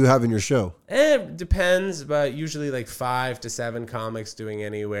comics do you have in your show? It depends, but usually like 5 to 7 comics doing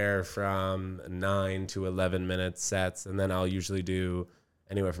anywhere from 9 to 11 minute sets. And then I'll usually do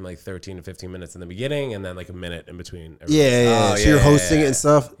anywhere from like 13 to 15 minutes in the beginning and then like a minute in between. Yeah. So you're hosting it and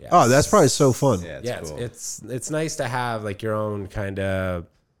stuff. Yes. Oh, that's probably so fun. Yeah, cool. It's nice to have like your own kind of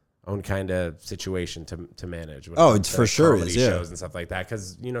situation to manage. Oh, it's for sure comedy is, yeah. shows and stuff like that.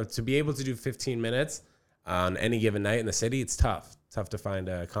 Because to be able to do 15 minutes on any given night in the city, it's tough to find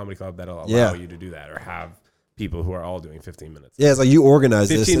a comedy club that'll allow you to do that or have people who are all doing 15 minutes. Yeah, it's like you organize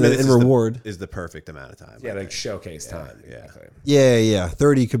this 15 minutes and reward is the perfect amount of time. Yeah, like showcase time. Yeah. Exactly. Yeah.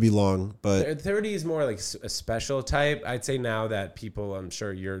 30 could be long, but 30 is more like a special type. I'd say now that people, I'm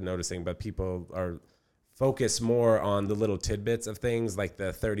sure you're noticing, but people are focused more on the little tidbits of things like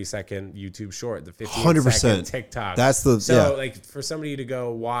the 30-second YouTube short, the 15-second TikTok. That's like for somebody to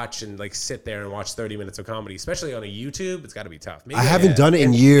go watch and like sit there and watch 30 minutes of comedy, especially on a YouTube, it's got to be tough. Maybe I haven't done it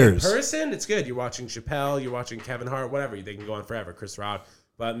in years. In person, it's good. You're watching Chappelle, you're watching Kevin Hart, whatever. They can go on forever. Chris Rock.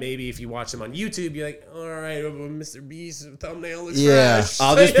 But maybe if you watch them on YouTube, you're like, all right, Mr. Beast's thumbnail looks fresh.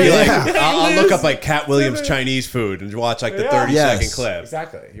 I'll just be like, I'll look up like Cat Williams Chinese food and watch like the 30-second clip.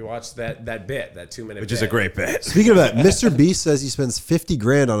 Exactly. You watch that bit, that 2-minute Which is a great bit. Speaking of that, Mr. Beast says he spends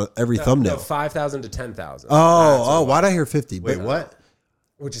 $50,000 on every thumbnail. 5,000 to 10,000. Why'd I hear 50? Wait, what?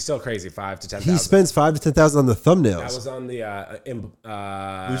 Which is still crazy, 5 to 10,000. He spends 5 to 10,000 on the thumbnails. That was on the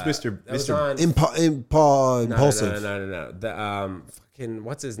Who's Mr. Impulsive. No. The fucking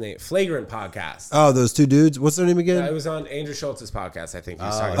what's his name? Flagrant podcast. Oh, those two dudes. What's their name again? It was on Andrew Schultz's podcast. I think he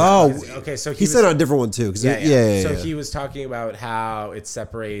was talking about. Okay, so he said on a different one too. So he was talking about how it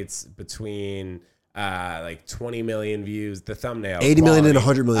separates between like 20 million views, the thumbnail, 80 million and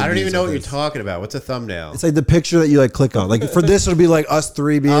 100 million. I don't even know what you're talking about. What's a thumbnail? It's like the picture that you like click on. Like for this, it'll be like us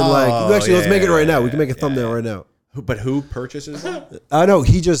three being let's make it right now. We can make a thumbnail right now. But who purchases them? I know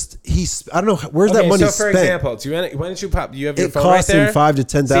I don't know where's that money so for spent. Example, why don't you pop? You have your it phone right costs there? him 5 to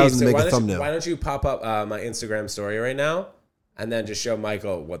 10,000 to make a thumbnail. Why don't you pop up my Instagram story right now, and then just show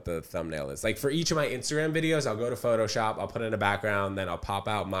Michael what the thumbnail is? Like for each of my Instagram videos, I'll go to Photoshop, I'll put in a background, then I'll pop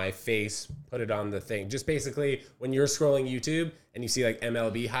out my face, put it on the thing. Just basically when you're scrolling YouTube and you see like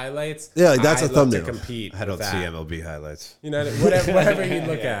MLB highlights, like that's a thumbnail. To compete. I don't see MLB highlights. Whatever you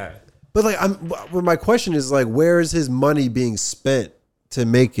look at. But like, my question is like, where is his money being spent to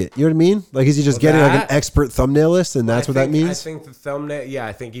make it? You know what I mean? Like, is he just getting like an expert thumbnailist, and that's what that means? I think the thumbnail. Yeah,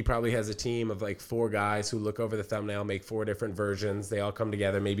 I think he probably has a team of like 4 guys who look over the thumbnail, make 4 different versions. They all come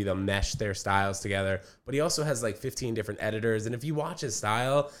together. Maybe they'll mesh their styles together. But he also has like 15 different editors, and if you watch his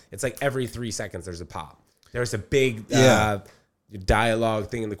style, it's like every 3 seconds there's a pop. There's a big dialogue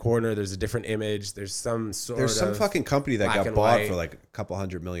thing in the corner. There's a different image. There's some fucking company that got bought for like a couple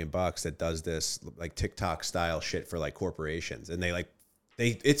 $100 million that does this like TikTok style shit for like corporations, and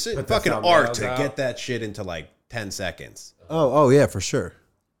it's a fucking art to get that shit into like 10 seconds. Oh yeah, for sure.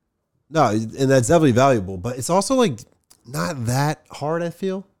 No, and that's definitely valuable, but it's also like not that hard, I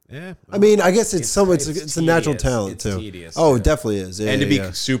feel. Yeah. I mean, I guess it's a natural talent too. Tedious, it definitely is. Yeah, and to be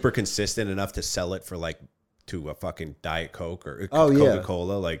super consistent enough to sell it for like to a fucking Diet Coke or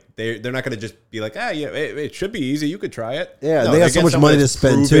Coca-Cola. Like they're not going to just be like, it should be easy. You could try it. Yeah, no, they got so much money to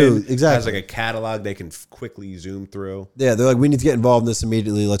spend too. Exactly. Has like a catalog they can quickly zoom through. Yeah, they're like, we need to get involved in this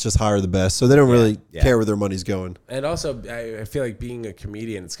immediately. Let's just hire the best. So they don't really care where their money's going. And also, I feel like being a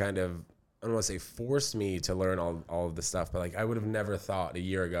comedian, it's kind of, I don't want to say forced me to learn all of the stuff, but like I would have never thought a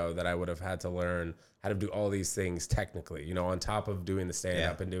year ago that I would have had to learn how to do all these things technically, on top of doing the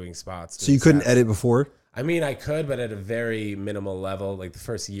stand-up and doing spots. So you couldn't edit before? I mean, I could, but at a very minimal level. Like the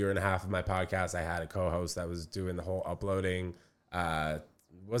first year and a half of my podcast, I had a co-host that was doing the whole uploading.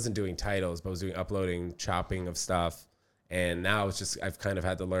 Wasn't doing titles, but was doing uploading, chopping of stuff. And now it's just, I've kind of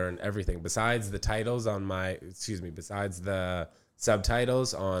had to learn everything. Besides the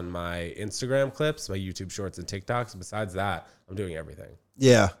subtitles on my Instagram clips, my YouTube shorts and TikToks. Besides that, I'm doing everything.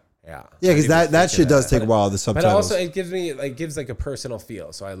 Yeah. Yeah. Yeah, because that shit does take a while. The subtitles, but also it gives like a personal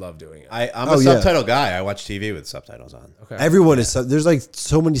feel. So I love doing it. I'm a subtitle guy. I watch TV with subtitles on. Okay. Everyone is. There's like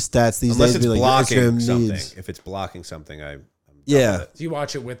so many stats these Unless days. it's blocking something. Needs. If it's blocking something, I'm yeah. Do you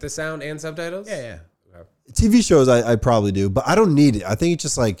watch it with the sound and subtitles? Yeah. TV shows I probably do, but I don't need it. I think it's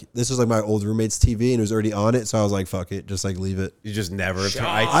just like this was like my old roommate's TV and it was already on it, so I was like, fuck it, just like leave it. You just never.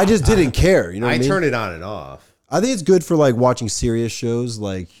 I just didn't care. You know, what I mean? turn it on and off. I think it's good for like watching serious shows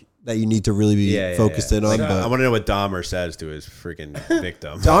like that you need to really be focused in on. Like, but I want to know what Dahmer says to his freaking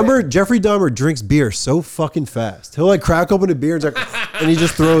victim. Jeffrey Dahmer drinks beer so fucking fast. He'll like crack open a beer and, and he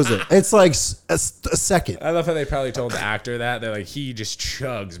just throws it. It's like a second. I love how they probably told the actor that. They're like, he just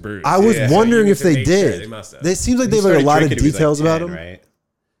chugs brews. I was wondering if they did. Sure they must have. It seems like they have like a lot of details about him. Right?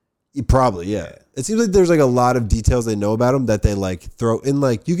 Probably, yeah. It seems like there's like a lot of details they know about him that they like throw in.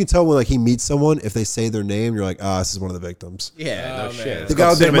 Like you can tell when like he meets someone if they say their name, you're like, this is one of the victims. Yeah, no shit. The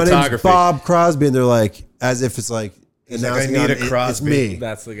guy out there, my name's Bob Crosby, and they're like, as if it's like announcing I need a Crosby. It's me.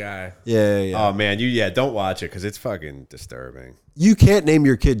 That's the guy. Yeah. Oh man, don't watch it because it's fucking disturbing. You can't name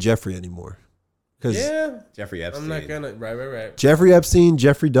your kid Jeffrey anymore. Jeffrey Epstein. I'm not gonna. Right. Jeffrey Epstein,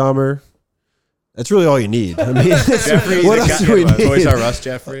 Jeffrey Dahmer. That's really all you need. I mean, Jeffrey, what else do we need? Toys R Us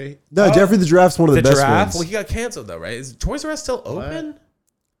Jeffrey. No, Jeffrey the Giraffe's one of the best ones. Well, he got canceled though, right? Is Toys R Us still open?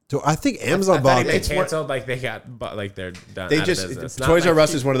 I think Amazon bought it. it. They canceled, like they got, like they're done. They out just of business. Toys Not R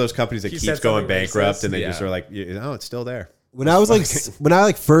Us is one of those companies that he keeps said going something bankrupt, racist, and they just are like, it's still there. When I was like, when I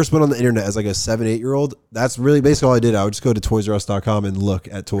like first went on the internet as like a 7-8-year-old, that's really basically all I did. I would just go to ToysRUs.com and look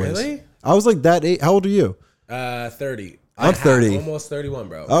at toys. Really? I was like that age. How old are you? 30. I'm 30. Almost 31,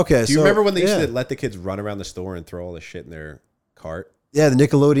 bro. Okay. Do you remember when they used to let the kids run around the store and throw all the shit in their cart? Yeah, the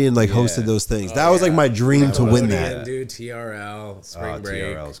Nickelodeon like hosted those things. That was like my dream to win that. Dude, TRL, Spring Break.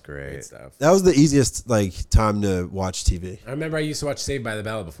 TRL's great Stuff. That was the easiest like time to watch TV. I remember I used to watch Saved by the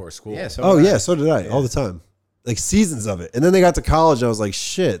Bell before school. Yeah. So did I all the time. Like seasons of it, and then they got to college. And I was like,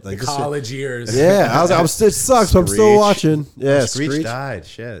 "Shit!" Like college years. Yeah, I was like, "It sucks," but I'm still watching. Yeah, Screech died.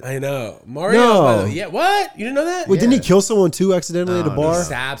 Shit. I know. Mario. No. Yeah. What? You didn't know that? Wait, didn't he kill someone too accidentally at a bar? He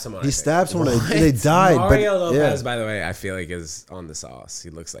stabbed someone. He stabbed someone and they died. Mario but, Lopez, by the way, I feel like is on the sauce. He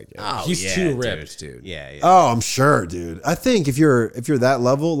looks like it. Oh, he's too ripped, dude. Yeah. Oh, I'm sure, dude. I think if you're that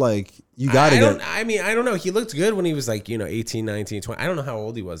level, like you got to get. I mean, I don't know. He looked good when he was like 18, 19, 20. I don't know how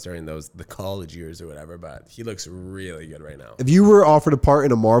old he was during the college years or whatever, but he looks really good right now. If you were offered a part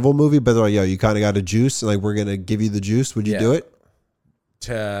in a Marvel movie, but they're like, yo, you kind of got a juice, and like we're gonna give you the juice, would you do it?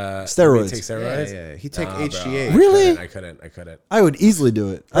 Steroids. Take steroids. Yeah. He take HGH. Really? I couldn't. I would easily do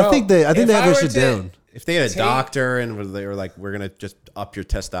it. Bro, I think they have that shit down. If they had a doctor and they were like, we're gonna just up your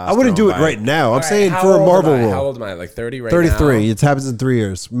testosterone. I wouldn't do it right now. I'm saying for a Marvel role. How old am I? Like 30 right 33. now? It happens in 3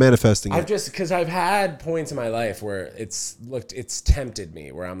 years. Manifesting it. Because I've had points in my life where it's tempted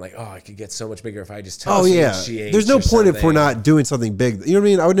me, where I'm like, I could get so much bigger if I just took some HGH. There's no or point if we're something. not doing something big. You know what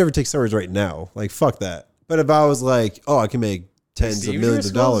I mean? I would never take steroids right now. Like, fuck that. But if I was like, I can make tens of millions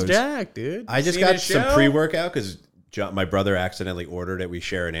of dollars. Jack, dude. I just got some pre-workout because my brher accidentally ordered it. We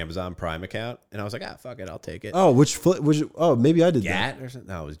share an Amazon Prime account, and I was like, fuck it, I'll take it. Oh, maybe I did Gat that. or something?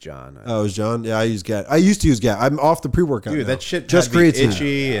 No, it was John. Oh, it was John? Yeah, I use Gat. I used to use Gat. I'm off the pre-workout Dude, now. that shit just had me creatine.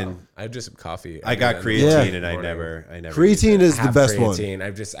 itchy, and I have just some coffee. I got creatine, and I never. Creatine is the best one.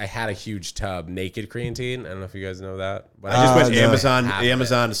 I had a huge tub, naked creatine. I don't know if you guys know that. But I just went no.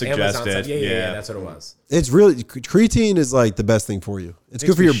 Amazon suggested. Yeah, that's what it was. It's really creatine is like the best thing for you. It's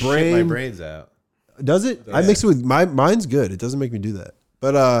good for your brain. My brain's out. Does it? Yeah. I mix it with mine's good. It doesn't make me do that.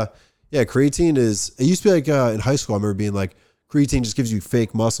 But creatine is. It used to be like in high school. I remember being like, creatine just gives you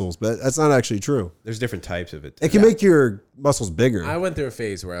fake muscles, but that's not actually true. There's different types of it. It can make your muscles bigger. I went through a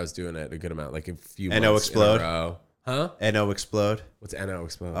phase where I was doing it a good amount, like a few months NO Explode? in a row. Huh? NO Explode. What's NO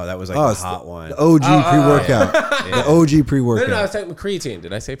Explode? Oh, that was like the hot one. The OG pre-workout. The OG pre-workout. No, I was talking creatine.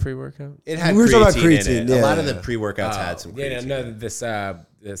 Did I say pre-workout? It had We were talking about creatine in it. creatine, A lot of yeah. the pre-workouts had some creatine.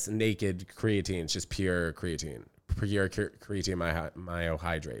 This naked creatine. It's just pure creatine. Pure creatine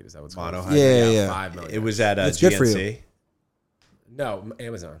myohydrate. Is that what's called? Monohydrate. Yeah. 5 milligrams. It was at It's good for GNC. you. No,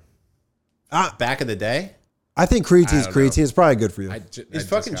 Amazon. Back in the day? I think creatine's creatine. It's probably good for you. Is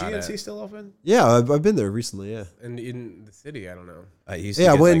fucking GNC still open? Yeah, I've been there recently. Yeah. And in the city, I don't know. I used to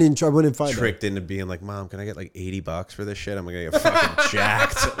Yeah, I get, went like, in. I went in find tricked into being like, Mom, can I get like $80 for this shit? I'm gonna get fucking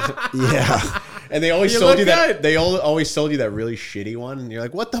jacked. Yeah. And they always sold you that. They always sold you that really shitty one, and you're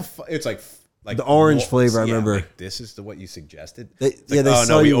like, what the fuck? It's like the orange flavor. I remember. Like, this is what you suggested. They we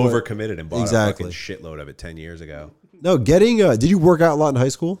sell you overcommitted and bought exactly. a fucking shitload of it 10 years ago. No, did you work out a lot in high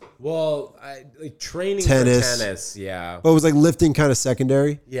school? Well, like training Tennis. for tennis, yeah. Oh, it was like lifting kind of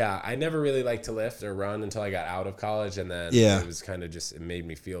secondary? Yeah, I never really liked to lift or run until I got out of college, and then it was kind of just, it made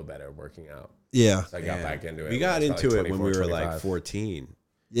me feel better working out. Yeah. So I got back into it. We got into it when we were like 14.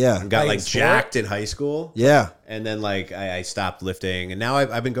 Yeah. And got like jacked in high school. Yeah. And then like I stopped lifting, and now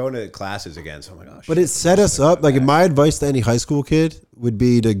I've been going to classes again. So I'm like, oh shit. But it set us up. Like my advice to any high school kid would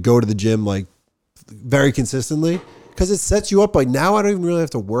be to go to the gym like very consistently. Because it sets you up. Like now I don't even really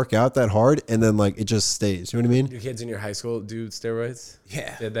have to work out that hard. And then like it just stays. You know what I mean? Do kids in your high school do steroids?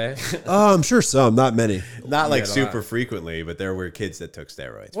 Yeah. Did they? I'm sure some, not many. Not like super frequently, but there were kids that took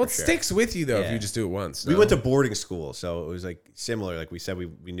steroids. Well, it sticks with you though if you just do it once. We went to boarding school, so it was like similar. Like we said,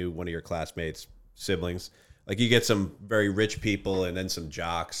 we knew one of your classmates' siblings. Like you get some very rich people and then some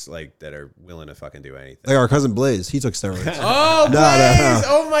jocks like that are willing to fucking do anything. Like our cousin Blaze, he took steroids. Oh, Blaze! No.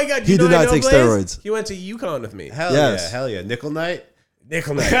 Oh my God! He did not take steroids. He went to UConn with me. Hell yeah. Nickel Night?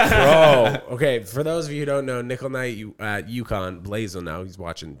 Nickel Night, bro. Okay, for those of you who don't know, Nickel Night at UConn, Blaze will know. He's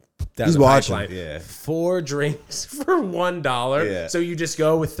watching. He's watching. Yeah. 4 drinks for $1. Yeah. So you just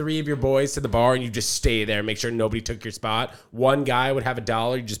go with 3 of your boys to the bar and you just stay there. Make sure nobody took your spot. One guy would have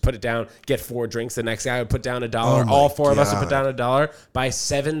 $1. You just put it down, get 4 drinks. The next guy would put down $1. All 4 of us would put down $1. By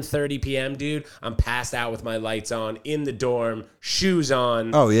 7:30 p.m., dude, I'm passed out with my lights on in the dorm, shoes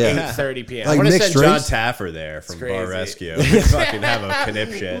on. Oh yeah. 8:30 p.m. Like I want to mixed send John drinks? Taffer there from crazy. Bar Rescue. Fucking have a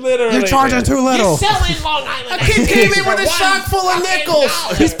conniption. Literally, You're charging too little. selling Long Island. A kid came in with a sock full of nickels.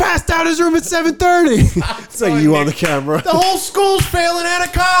 He's passed out his room at 7:30. It's like you on the camera. The whole school's failing out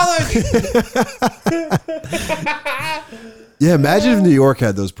of college. Yeah, imagine if New York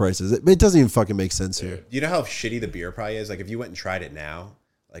had those prices. It doesn't even fucking make sense here. You know how shitty the beer probably is? Like if you went and tried it now,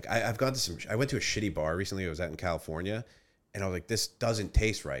 like I've gone to I went to a shitty bar recently. I was out in California, and I was like, this doesn't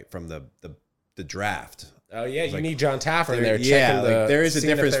taste right from the draft. Oh yeah, you like, need John Taffer in there. Yeah, checking like there is a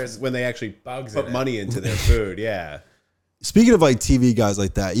seeing if difference there's when they actually bugs put in it. money into their food. Yeah. Speaking of like TV guys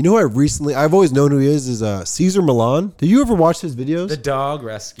like that, you know who I've always known who he is Caesar Milan. Did you ever watch his videos? The dog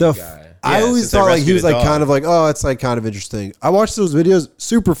rescue guy. I Yeah, always since they thought like he was rescued a like dog. kind of like, oh, it's like kind of interesting. I watched those videos,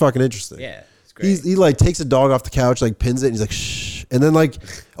 super fucking interesting. Yeah. It's great. He like takes a dog off the couch, like pins it, and he's like, shh. And then like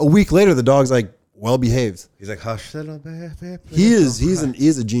a week later, the dog's like well behaved. He's like, hush, little baby. He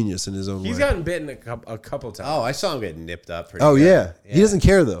is a genius in his own He's way. gotten bitten a couple times. Oh, I saw him get nipped up. Pretty Oh bad. yeah. He doesn't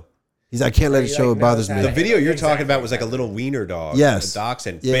care though. He's like, I can't let it He, show. like, It bothers knows me. how The to- video you're Exactly. talking about was like a little wiener dog. Yes. A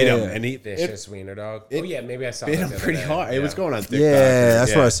dachshund. Yeah, Bit him. yeah. And he Vicious wiener dog. Oh yeah, maybe I saw bit that him the other pretty day. hard. It was going on TikTok. Yeah,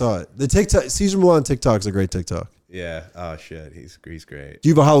 that's where I saw it. The TikTok Caesar Milan TikTok's a great TikTok. Yeah. Oh shit. He's great. Do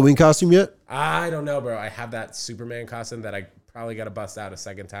you have a Halloween costume yet? I don't know, bro. I have that Superman costume that I probably got to bust out a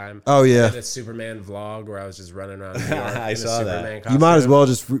second time. Oh, yeah. I did a Superman vlog where I was just running around New York I in a saw that. Superman You costume. might as well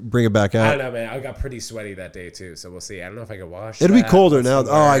just bring it back I out. don't know, man. I got pretty sweaty that day too, so we'll see. I don't know if I can wash. It'll be that, colder put now.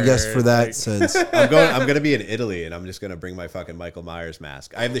 some Oh, I guess words, for that like- sense. I'm gonna be in Italy, and I'm just gonna bring my fucking Michael Myers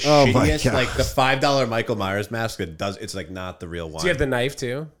mask. I have the Oh my shittiest, God. like the $5 Michael Myers mask that does. It's like not the real one. Do you have the knife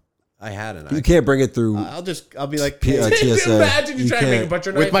too? I had an. You can't bring it through. I'll be like, TSA. Imagine you You trying to make a can't.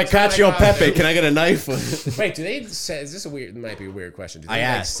 butcher knife with my and turn cacio it on. pepe. Can I get a knife? Wait, do they? Is this a weird? Might be a weird question. Do they I like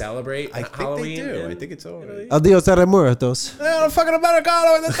asked. celebrate I think Halloween? they do. in I think it's over. Italy? Adios a muertos. I'm fucking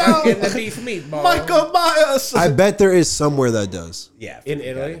Americano in the town. Getting the beef meatball. Michael Myers. I bet there is somewhere that does. Yeah, in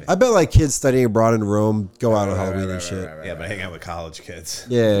Italy. I bet like kids studying abroad in Rome go out on Halloween and shit. Yeah, but I hang out with college kids.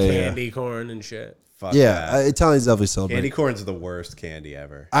 Yeah, yeah, Candy corn and shit. Fuck yeah. that. Italians definitely celebrate. Candy corn's the worst candy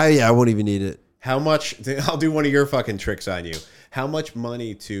ever. I won't even eat it. How much? I'll do one of your fucking tricks on you. How much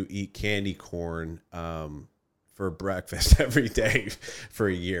money to eat candy corn for breakfast every day for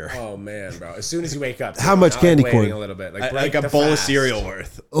a year? Oh man, bro! As soon as you wake up, How much not candy waiting corn? A little bit, Like break a the bowl of fast. cereal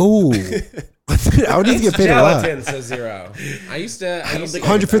worth. Oh, I would need to get paid a lot. Gelatin, so 0. I used to.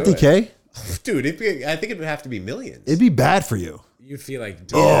 150K? Dude, I think it would have to be millions. It'd be bad for you. You'd feel like,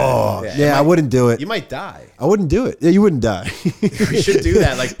 Oh, Yeah, yeah, I wouldn't do it. You might die. I wouldn't do it. Yeah, you wouldn't die. We should do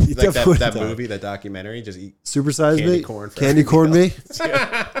that, like You definitely that die. movie, that documentary. Just eat. Super size Candy me? corn for Candy corn me?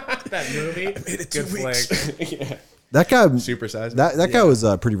 that movie. Made it Good 2 weeks. flick. That guy, Super size. that guy was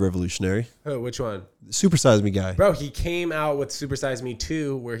pretty revolutionary. Oh, which one? Super size me guy. Bro, he came out with Super Size Me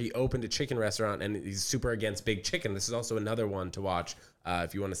 2, where he opened a chicken restaurant, and he's super against big chicken. This is also another one to watch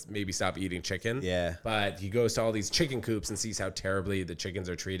if you want to maybe stop eating chicken. Yeah. But he goes to all these chicken coops and sees how terribly the chickens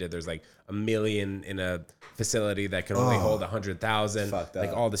are treated. There's like 1 million in a facility that can only hold 100,000. Fucked Like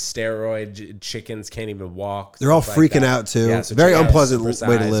up. all the steroid chickens can't even walk. They're all stuff like freaking that. out, too. Yeah, so Very check out unpleasant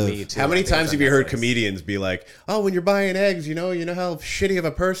Super way to Size live. Me 2. How many I think times it's have on you heard Netflix. comedians be like, "Oh, when you're buying eggs, you know how shitty of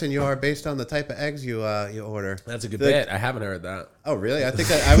a person you are based on the type of eggs you order." That's a good Like, bit. I haven't heard that. Oh, really? I would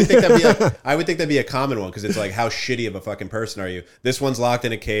think that'd be a common one because it's like, how shitty of a fucking person are you? This one's locked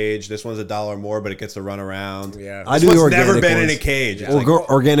in a cage. This one's $1 more, but it gets to run around. Yeah, I do the organic never been ones. in a cage.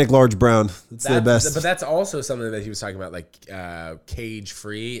 Or organic large brown. It's the best. But that's also something that he was talking about, like cage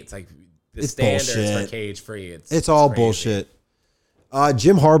free. It's like the It's standards bullshit. for cage free. It's all crazy. bullshit.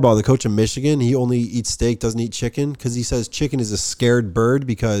 Jim Harbaugh, the coach of Michigan, he only eats steak, doesn't eat chicken, because he says chicken is a scared bird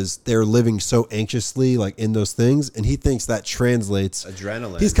because they're living so anxiously, like in those things, and he thinks that translates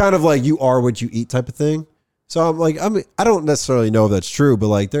Adrenaline. He's kind of like, you are what you eat type of thing. So I'm like, I don't necessarily know if that's true, but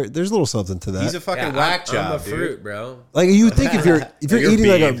like there's a little something to that. He's a fucking whack job, I'm a dude. fruit, bro. Like you would think if you're You're eating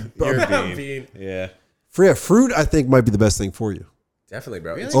like bean. You're a bean. Yeah. fruit, I think might be the best thing for you. Definitely,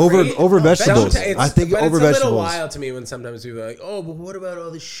 bro. It's Over great. vegetables. I think but over it's a vegetables. little wild to me when sometimes people are like, "Oh, but what about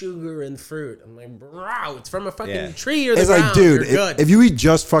all the sugar and fruit?" I'm like, "Bro, it's from a fucking tree or the It's ground. like, dude, You're good. if you eat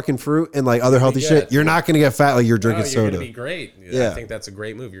just fucking fruit and like other healthy shit, you're not gonna get fat like you're drinking You're soda. gonna be great. Yeah. I think that's a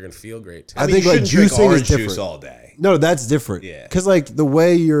great move. You're gonna feel great too. I mean, think you like shouldn't drink juicing is orange different. juice all day. No, that's different. Yeah. Because like the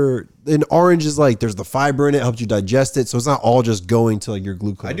way an orange is like, there's the fiber in it, helps you digest it, so it's not all just going to like your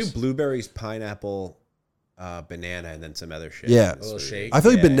glucose. I do blueberries, pineapple, banana, and then some other shit. Yeah. A little shake. I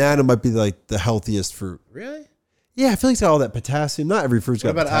feel like banana might be like the healthiest fruit. Really? Yeah, I feel like it's got all that potassium. Not every fruit's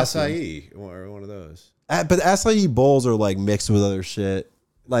What got about potassium. acai or one of those? But the acai bowls are like mixed with other shit.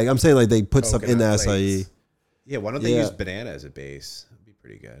 Like I'm saying, like they put stuff in the Coconut acai. flakes. Yeah, why don't they use banana as a base? That'd be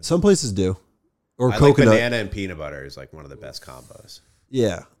pretty good. Some places do, or I like coconut. banana and peanut butter is like one of the best combos.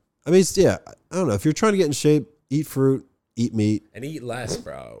 Yeah, I mean, I don't know. If you're trying to get in shape, eat fruit, eat meat. And eat less,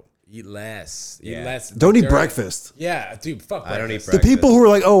 bro. Eat less. Eat Yeah. less. Don't eat during- breakfast. Yeah, dude. Fuck. I don't eat breakfast. The people who are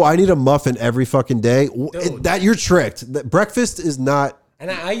like, "Oh, I need a muffin every fucking day," Dude. that you're tricked. Breakfast is not. And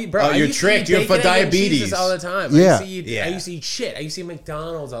I eat, bro. Oh, I you're used to tricked. eat You have bacon, egg, and diabetes. cheeses all the time. Yeah. I used to eat shit. I used to eat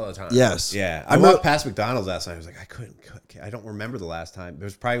McDonald's all the time. Yes. Yeah, I walked past McDonald's last night. I was like, I don't remember the last time. It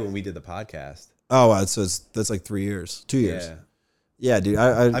was probably when we did the podcast. Oh, wow, that's like 3 years, 2 years. Yeah, Yeah, dude.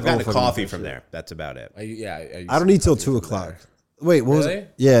 I've don't gotten a fucking coffee eat from shit. there. That's about it. I don't eat till 2 o'clock. Wait, what was Really?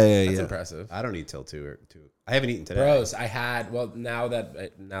 it? Yeah. That's impressive. I don't eat till 2 or 2. I haven't eaten today. Bros, I had now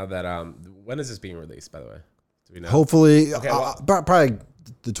that when is this being released, by the way? Do we know? Hopefully, Okay, well- probably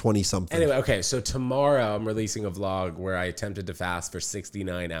the 20 something. Anyway, okay, so tomorrow I'm releasing a vlog where I attempted to fast for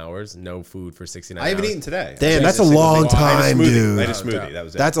 69 hours, no food for 69 I haven't hours. eaten today. Damn, I that's just a ate long water. time, dude. I had a smoothie. That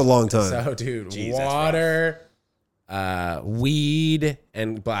was it. That's a long time. So, dude, Jeez, that's water, weed,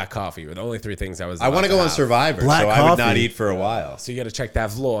 and black coffee were the only 3 things I was. I want to go on have. Survivor, Black so I would not coffee. eat for a while. So you got to check that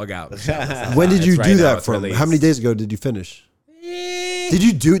vlog out. When did you It's do right now, that it's from? released. How many days ago did you finish?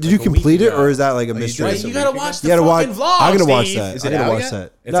 Did you complete it, ago. or is that like a mystery? Wait, you gotta watch the You gotta watch. fucking vlog. I'm gonna watch Steve. that. Is I'm it gonna out watch yet?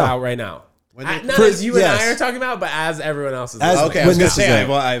 that. It's No. out right now. Not For- as you and I yes. are talking about, but as everyone else is. As- listening. Okay, I was When gonna this is say. out.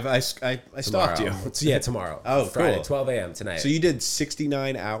 Well, I stalked you. Tomorrow. Yeah, tomorrow. Oh, Friday, cool. 12 a.m. tonight. So you did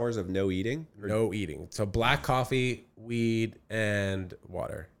 69 hours of no eating? no eating. So black coffee, weed, and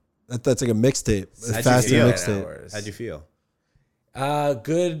water. That's like a mixtape. A How'd fasting you feel? mixtape. Hours. How'd you feel?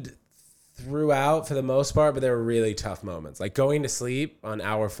 Good throughout for the most part, but there were really tough moments. Like going to sleep on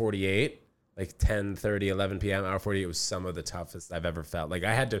hour 48, like 10:30, 11 p.m. Hour 48 was some of the toughest I've ever felt. Like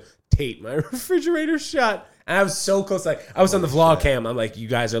I had to tape my refrigerator shut, and I was so close. Like I was on the vlog cam. I'm like, you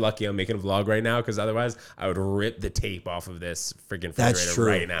guys are lucky I'm making a vlog right now, because otherwise I would rip the tape off of this freaking That's refrigerator true.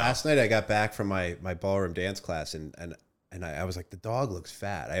 right now. Last night I got back from my ballroom dance class and I was like, the dog looks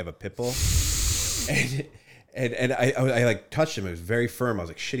fat. I have a pit bull, and I like touched him. It was very firm. I was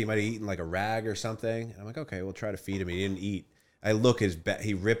like, shit, he might have eaten like a rag or something. And I'm like, okay, we'll try to feed him. He didn't eat. I look,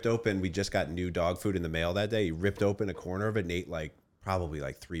 he ripped open. We just got new dog food in the mail that day. He ripped open a corner of it and ate like probably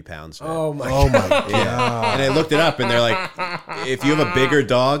like 3 pounds. Oh my Oh my god. Yeah. And I looked it up, and they're like, if you have a bigger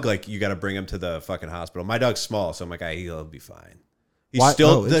dog, like you got to bring him to the fucking hospital. My dog's small, so I'm like, he'll be fine. He's Why-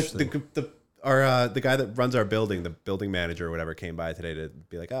 still oh, the guy that runs our building, the building manager or whatever, came by today to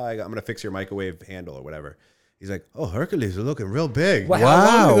be like, I'm gonna fix your microwave handle or whatever. He's like, oh, Hercules are looking real big. Well, how long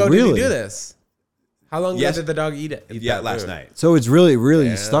Wow, ago did really? you do this? How long ago Yes. did the dog eat it? Eat Yeah, that last food? night. So it's really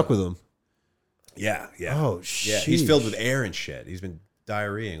Yeah. stuck with him. Yeah. Oh Yeah, he's sheesh. filled with air and shit. He's been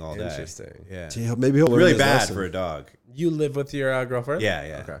diarrheaing all day. Interesting. Yeah, Gee, maybe he'll learn really his bad lesson. for a dog. You live with your girlfriend?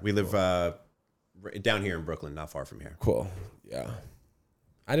 Yeah. Okay. We live down here in Brooklyn, not far from here. Cool. Yeah.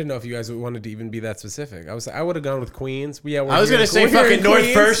 I didn't know if you guys wanted to even be that specific. I would have gone with Queens. Yeah, I was gonna say fucking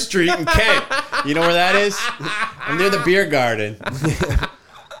North First Street in Kent. You know where that is? I'm near the beer garden.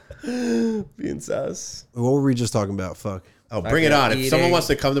 Being sus. What were we just talking about? Fuck. Oh, bring it on! If eating. someone wants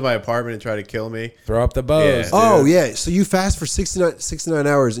to come to my apartment and try to kill me, Throw up the bows. Yeah. Oh yeah. So you fast for 69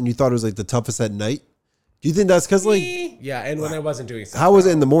 hours, and you thought it was like the toughest at night. Do you think that's because like Yeah, and when I wasn't doing stuff. how was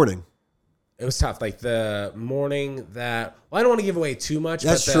it in the morning? It was tough. Like the morning that, well, I don't want to give away too much.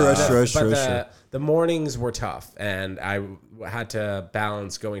 That's but true. That's true. The mornings were tough, and I had to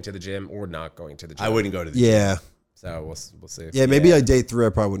balance going to the gym or not going to the gym. I wouldn't go to the gym. Yeah. So we'll see. Yeah, maybe like day 3, I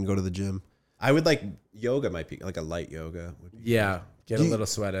probably wouldn't go to the gym. I would like yoga. Might be like a light yoga. Would be Get a little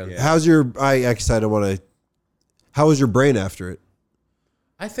sweat in. Yeah. How's your? I don't want to. How was your brain after it?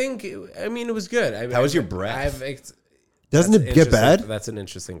 I think. I mean, it was good. How was your breath? Doesn't it get bad? That's an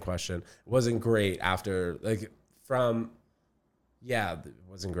interesting question. It wasn't great after, like, from. Yeah, it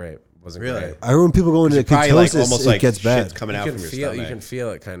wasn't great. It wasn't Really? great. I remember people going into ketosis. Almost it gets bad. coming out from your stomach. You can feel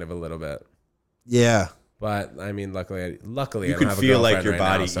it kind of a little bit. Yeah. But I mean, luckily, I you don't could have a feel like girlfriend your right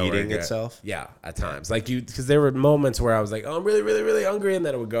body now, so we're eating good. itself. Yeah, at times, like because there were moments where I was like, "Oh, I'm really, really, really hungry," and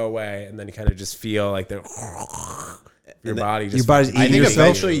then it would go away, and then you kind of just feel like your body. Just your body's eating I think yourself.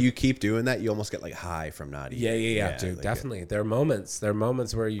 eventually you keep doing that, you almost get like high from not eating. Yeah, dude, like definitely. There are moments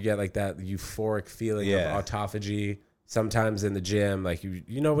where you get like that euphoric feeling of autophagy. Sometimes in the gym, like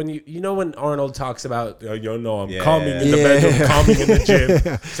when Arnold talks about, I'm calming in the bedroom, calming in the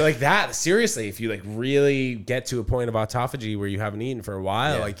gym. So like that, seriously, if you like really get to a point of autophagy where you haven't eaten for a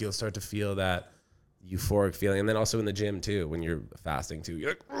while, like you'll start to feel that euphoric feeling. And then also in the gym too, when you're fasting too,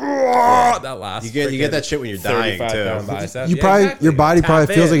 you're like, that last. You get that shit when you're dying too. Your body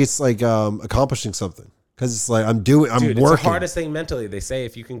probably feels like it's like accomplishing something because it's like I'm working. It's the hardest thing mentally. They say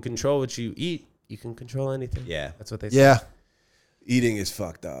if you can control what you eat, you can control anything. Yeah. That's what they say. Yeah. Eating is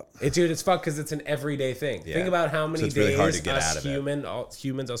fucked up. It's fucked because it's an everyday thing. Yeah. Think about how many days really hard to get out of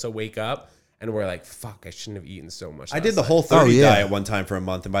humans also wake up and we're like, fuck, I shouldn't have eaten so much. I did the Whole30 diet one time for a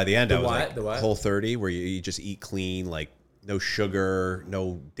month, and by the end I was like, the what? Whole30, where you just eat clean, like no sugar,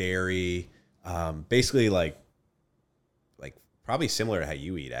 no dairy, basically like probably similar to how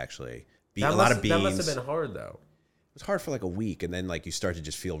you eat actually. A lot of beans. That must have been hard though. It was hard for like a week, and then like you start to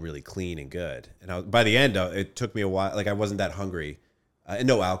just feel really clean and good. And by the end, it took me a while. Like I wasn't that hungry, and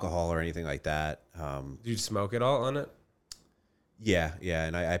no alcohol or anything like that. Did you smoke it all on it? Yeah,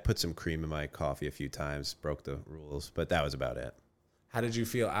 and I put some cream in my coffee a few times, broke the rules, but that was about it. How did you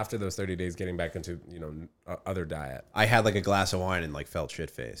feel after those 30 days getting back into other diet? I had like a glass of wine and like felt shit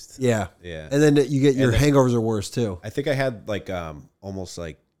faced. Yeah. And then you get your hangovers are worse too. I think I had like almost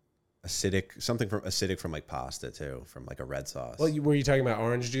like something acidic from like pasta too, from like a red sauce. Well, were you talking about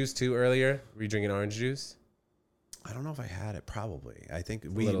orange juice too earlier? Were you drinking orange juice? I don't know if I had it. Probably. I think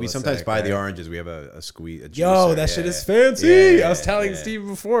we sometimes buy the oranges. We have a squeeze. Yo, that shit is fancy. I was telling Steve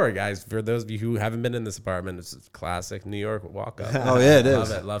before, guys. For those of you who haven't been in this apartment, it's a classic New York walk up. Oh yeah, it is.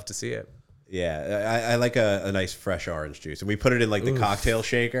 Love it. Love to see it. Yeah, I like a nice fresh orange juice, and we put it in like the cocktail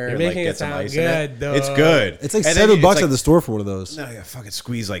shaker and like get some ice good, in it. though. It's good. It's like $7 at the store for one of those. No, you fucking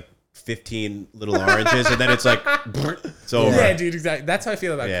squeeze like 15 little oranges, and then it's like it's over. Yeah, dude, exactly. That's how I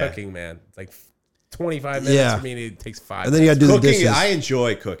feel about cooking, man. It's like 25 minutes for me, and it takes 5 and then you got to do the dishes. I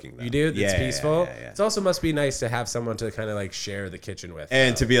enjoy cooking, though. You do? It's peaceful? Yeah. It also must be nice to have someone to kind of like share the kitchen with.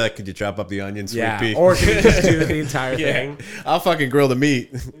 And to be like, could you chop up the onions, sweet pea? Or can you just do the entire thing? I'll fucking grill the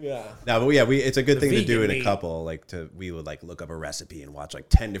meat. Yeah. No, but it's a good thing to do in a couple. Like we would like look up a recipe and watch like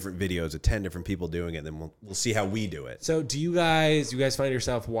 10 different videos of 10 different people doing it, and then we'll see how we do it. So do you guys find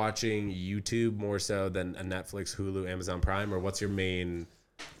yourself watching YouTube more so than a Netflix, Hulu, Amazon Prime, or what's your main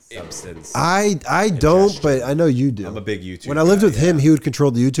substance? I don't, but I know you do. I'm a big YouTube When I lived with him, he would control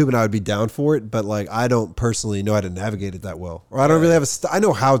the YouTube, and I would be down for it. But like, I don't personally know how to navigate it that well, or I don't really have I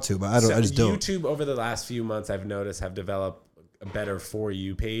know how to, but I just don't. YouTube over the last few months, I've noticed, have developed a better For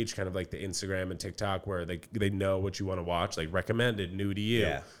You page, kind of like the Instagram and TikTok, where they know what you want to watch, like recommended, new to you.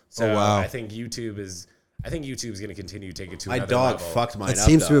 Yeah. So I think YouTube is going to continue to take it to another dog level. fucked mine That up.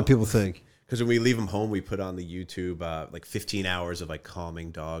 seems to be what people think. Because when we leave them home, we put on the YouTube like 15 hours of like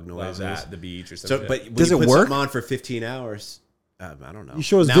calming dog noises. Love that, the beach or something. So, but when does you it put work? something on for 15 hours, I don't know. You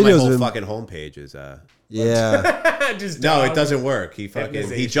show us now videos my whole of him. fucking homepage is. Yeah. No, it doesn't work. He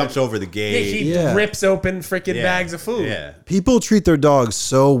jumps over the gate. He rips open freaking bags of food. Yeah. People treat their dogs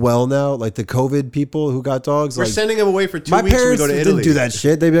so well now, like the COVID people who got dogs. We're like, sending them away for 2 my weeks when we parents go to Italy. didn't do that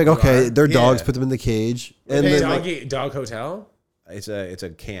shit. They'd be like, okay, their dogs, put them in the cage. And then, Dog hotel? It's a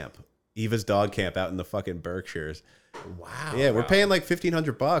camp. Eva's dog camp out in the fucking Berkshires. Wow. Yeah, we're paying like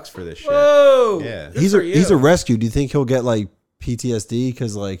 $1,500 for this shit. Whoa. Yeah. he's a rescue. Do you think he'll get like PTSD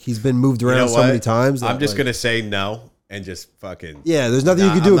because like he's been moved around so many times? I'm just gonna say no and just fucking. Yeah, there's nothing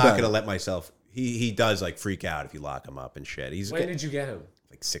you can do about it. I'm not gonna let myself. He does like freak out if you lock him up and shit. When did you get him?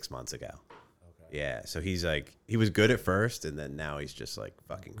 Like 6 months ago. Okay. Yeah, so he's like he was good at first, and then now he's just like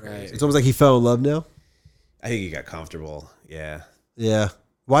fucking crazy. Right. It's almost like he fell in love now. I think he got comfortable. Yeah. Yeah.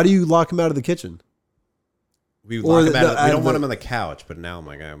 Why do you lock him out of the kitchen? We lock him out. We don't want him on the couch, but now I'm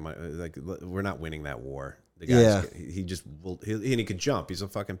like, we're not winning that war. The guy's, he just will, and he can jump. He's a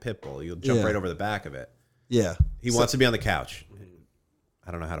fucking pit bull. He'll jump right over the back of it. Yeah, he wants to be on the couch.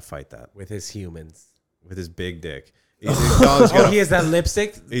 I don't know how to fight that with his humans, with his big dick. He has that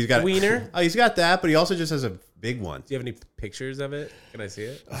lipstick. He's got wiener. He's got that, but he also just has a big one. Do you have any pictures of it? Can I see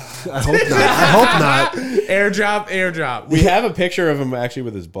it? I hope not. I hope not. Airdrop. We have a picture of him actually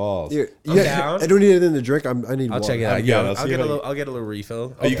with his balls. Down. I don't need anything to drink. I need. I'll water. check it out. I'll get a little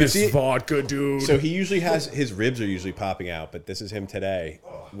refill. You can see vodka, dude. So he usually has his ribs are usually popping out, but this is him today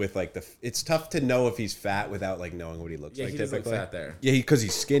with like the. It's tough to know if he's fat without like knowing what he looks like. He typically. looks fat there. Yeah, because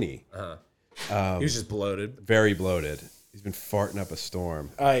he's skinny. He was just bloated. Very bloated. He's been farting up a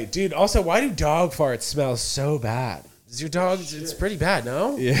storm. All right, dude. Also, why do dog farts smell so bad? Does your dog? It's pretty bad,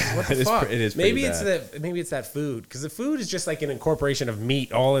 no? Yeah, what the fuck? It is. Maybe it's that food, because the food is just like an incorporation of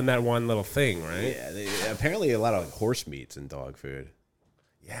meat, all in that one little thing, right? Yeah, apparently a lot of horse meats in dog food.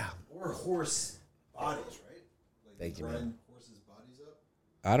 Yeah, or horse bodies, right? Like thank you, man. Horses' bodies up.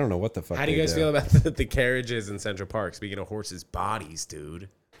 I don't know what the fuck. How do you guys feel about the carriages in Central Park? Speaking of horses' bodies, dude.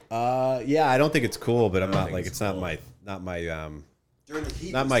 Yeah, I don't think it's cool, but I'm not like it's cool. not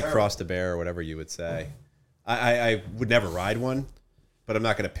my cross to bear or whatever you would say. I would never ride one, but I'm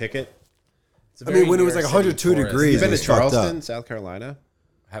not going to pick it. I mean, when it was like 102 degrees, you've been to Charleston, South Carolina?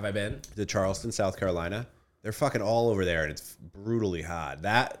 Have I been to Charleston, South Carolina? They're fucking all over there, and it's brutally hot.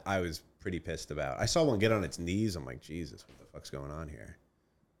 That I was pretty pissed about. I saw one get on its knees. I'm like, Jesus, what the fuck's going on here?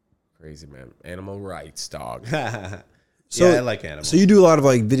 Crazy, man. Animal rights, dog. So, yeah, I like animals. So you do a lot of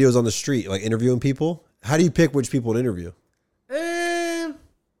like videos on the street, like interviewing people. How do you pick which people to interview?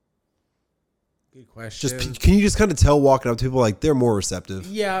 Good question. Can you just kind of tell walking up to people like they're more receptive?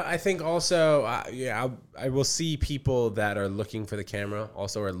 Yeah, I think also, I will see people that are looking for the camera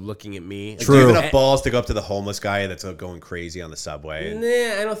also are looking at me. True. Do you have enough balls to go up to the homeless guy that's going crazy on the subway?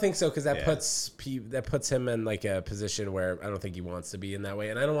 Nah, I don't think so, because that puts him in like a position where I don't think he wants to be in that way,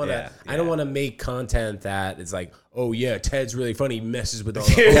 and I don't want to. I don't want to make content that is like, oh yeah, Ted's really funny, he messes with all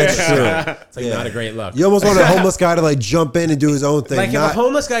the That's true. It's like not a great look. You almost want a homeless guy to like jump in and do his own thing. Like if a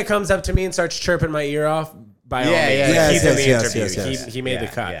homeless guy comes up to me and starts chirping my ear off, by all means, he's in the interview. He made the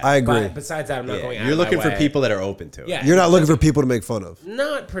cut. I agree. But besides that, I'm not going out You're of my looking for way. people that are open to it. Yeah, you're not looking for people to make fun of.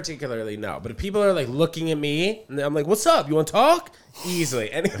 Not particularly, no. But if people are like looking at me, and I'm like, what's up? You want to talk?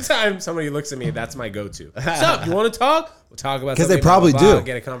 Easily. Anytime somebody looks at me, that's my go-to. What's up? You want to talk? We'll talk about something. Because they probably do.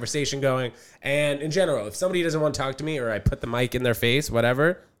 Get a conversation going. And in general, if somebody doesn't want to talk to me or I put the mic in their face,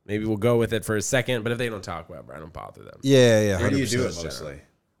 whatever, maybe we'll go with it for a second. But if they don't talk, whatever, I don't bother them. Yeah. Where do you do it mostly?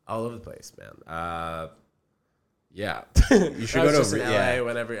 All over the place, man. Yeah, you should go to LA. We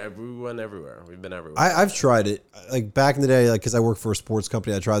went everywhere. We've been everywhere. I've tried it. Like back in the day, like because I work for a sports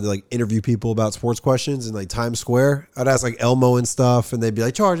company, I tried to like interview people about sports questions in like Times Square. I'd ask like Elmo and stuff, and they'd be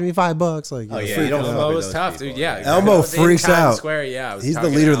like, "Charge me $5." Like, Elmo was tough, dude. Yeah, Elmo freaks out. Square, he's the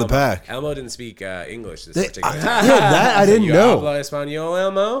leader of the pack. Elmo didn't speak English this particular time. That I didn't know. Habla español,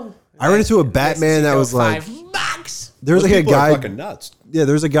 Elmo. I ran into a Batman that was like $5. There was like a guy fucking nuts. Yeah,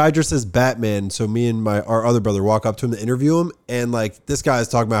 there's a guy dressed as Batman. So me and our other brother walk up to him to interview him, and like this guy is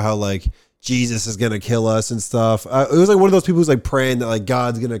talking about how like Jesus is gonna kill us and stuff. It was like one of those people who's like praying that like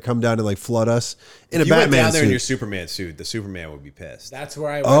God's gonna come down and like flood us in a Batman went down there suit. in your Superman suit, the Superman would be pissed. That's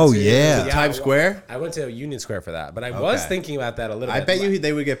where I went. Oh to. yeah, Times Square. I went to Union Square for that, but I was thinking about that a little bit. I bet you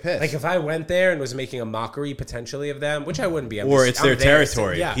they would get pissed. Like if I went there and was making a mockery potentially of them, which I wouldn't be. It's their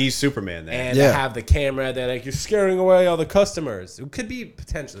territory. Yeah. He's Superman there, and they have the camera. They're like, you're scaring away all the customers. It could be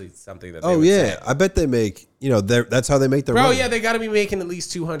potentially something that. They would say. I bet they make. That's how they make their money. Yeah, they got to be making at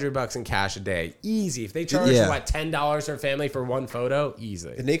least $200 in cash a day. Easy. If they charge $10 for a family for one photo,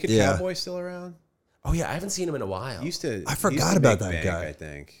 easy. The Naked Cowboy still around? Oh yeah, I haven't seen him in a while. I forgot about that guy. I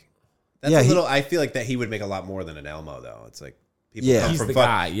think. That's a little. I feel like that he would make a lot more than an Elmo though. It's like. People come from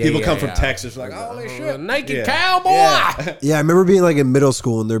guy. People come from Texas like, holy shit, Naked Cowboy. Yeah, I remember being like in middle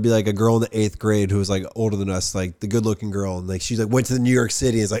school and there'd be like a girl in the 8th grade who was like older than us, like the good looking girl, and like she's like went to the New York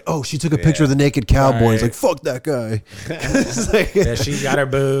City. And it's like, oh, she took a picture of the Naked Cowboy. Right. It's like, fuck that guy. Yeah, she got her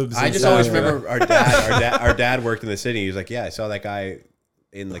boobs. I just always remember our dad worked in the city. He was like, yeah, I saw that guy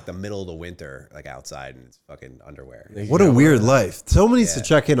in like the middle of the winter, like outside in his fucking underwear. What a weird life. Someone needs to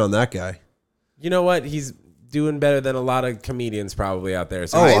check in on that guy. You know what? He's doing better than a lot of comedians probably out there.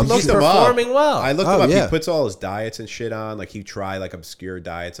 So he's performing well. I looked him up. Yeah. He puts all his diets and shit on. Like he tried like obscure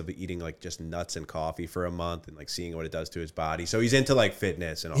diets of eating like just nuts and coffee for a month and like seeing what it does to his body. So he's into like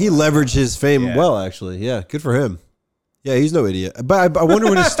fitness and all. He leveraged his fame well, actually. Yeah, good for him. Yeah, he's no idiot. But I wonder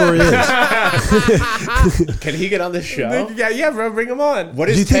what his story is. Can he get on this show? Yeah, bro, bring him on. What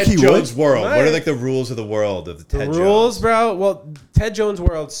Do you is think Ted he Jones' would? world? What are Right. like the rules of the world of the Ted Jones? Rules, bro. Well, Ted Jones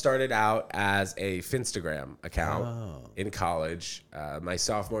World started out as a Finstagram account in college. My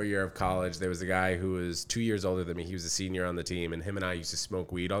sophomore year of college, there was a guy who was 2 years older than me. He was a senior on the team, and him and I used to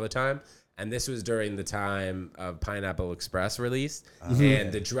smoke weed all the time. And this was during the time of Pineapple Express released.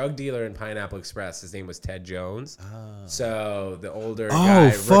 And the drug dealer in Pineapple Express, his name was Ted Jones. So the older guy,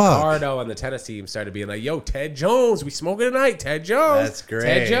 Ricardo, on the tennis team started being like, yo, Ted Jones, we smoking tonight, Ted Jones. That's great.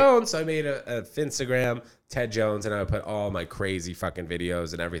 Ted Jones. So I made a Finstagram, Ted Jones, and I would put all my crazy fucking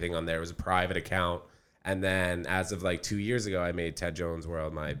videos and everything on there. It was a private account. And then as of like 2 years ago, I made Ted Jones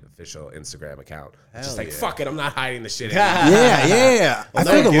World my official Instagram account. Just like, fuck it, I'm not hiding the shit anymore. Yeah. I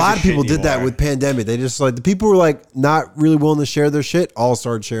no think one a gives lot a of people shit did that anymore. with pandemic. They just like the people were like not really willing to share their shit. All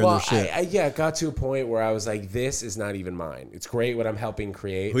started sharing Well, their shit. it got to a point where I was like, this is not even mine. It's great what I'm helping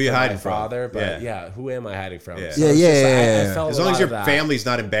create. Who you for hiding my from? father, but Yeah. who am I hiding from? Yeah. So Yeah, it's yeah, just like, yeah. I felt As a long lot as your of that. family's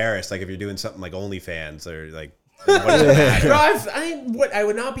not embarrassed, like if you're doing something like OnlyFans or like. Bro, I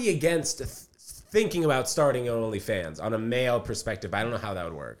would not be against thinking about starting an OnlyFans on a male perspective. I don't know how that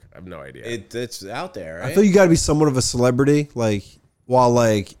would work. I have no idea. It's out there, right? I feel you got to be somewhat of a celebrity, like while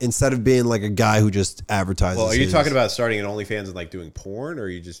like instead of being like a guy who just advertises. Well, are you his- talking about starting an OnlyFans and like doing porn, or are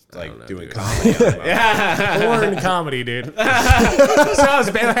you just like doing comedy? On it? Porn comedy, dude. So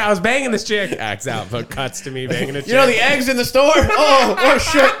I was banging this chick. Acts out, but cuts to me banging a chick. You know the eggs in the store? Oh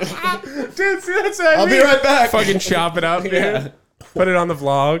shit! Dude, see, that's what I I'll be mean. right back. Fucking chop it up, dude. Put it on the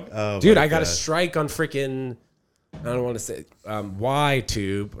vlog. Oh, dude, my I got a God. strike on freaking, I don't want to say,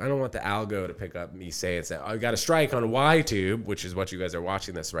 YTube. I don't want the algo to pick up me saying it. I got a strike on YTube, which is what you guys are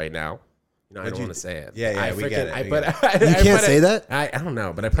watching this right now. You know, I don't want to say it. Yeah, we get it. I We put, get I You can't put say that? I don't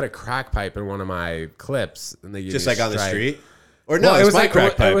know, but I put a crack pipe in one of my clips. And they Just like on the strike. street? Or no, Well, it was my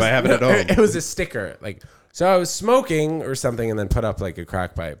crack pipe. I have it at home. It was a sticker. Like, so I was smoking or something and then put up like a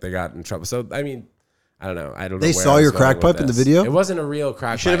crack pipe. They got in trouble. So, I mean, I don't know. They where saw I was your going crack with pipe in the this. video? It wasn't a real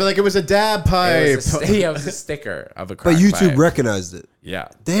crack Should have pipe. been like it was a dab pipe. It was a sticker of a crack But YouTube pipe. recognized it. Yeah.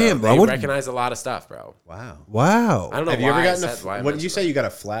 Damn, so bro, they what- recognize a lot of stuff, bro. Wow. Wow. I don't know Have why you ever I gotten said why I what did you mentioned say? You got a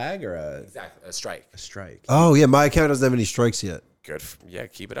flag or a Exactly. A strike. strike? Oh yeah, my account doesn't have any strikes yet. Good. Yeah,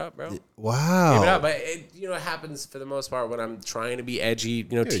 keep it up, bro. Wow. Keep it up. But it happens for the most part when I'm trying to be edgy,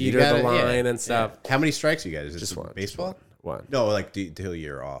 Dude, you teeter gotta- the line yeah, and stuff. yeah. How many strikes you got? Is it Just one. baseball? One. No, like till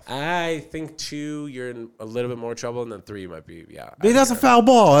you're off. I think 2, you're in a little bit more trouble, and then 3 might be, yeah. I mean, that's a foul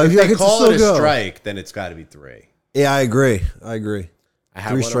ball. I If can they call still it a go. strike, then it's got to be 3. Yeah, I agree. I had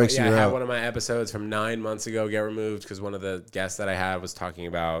 3 one strikes of my, and I you're had out. one of my episodes from 9 months ago get removed because one of the guests that I had was talking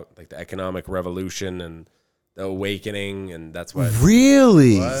about like the economic revolution and the awakening, and that's what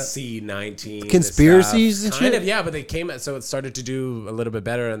Really? C19 Conspiracies and kind shit? of, yeah. But they came so it started to do a little bit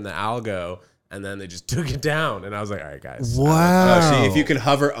better in the algo, and then they just took it down, and I was like, all right, guys. Wow. Oh, see, if you can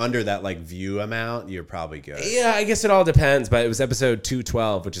hover under that like view amount, you're probably good. Yeah, I guess it all depends, but it was episode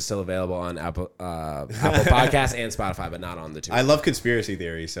 212, which is still available on Apple Podcasts and Spotify, but not on the two. I love conspiracy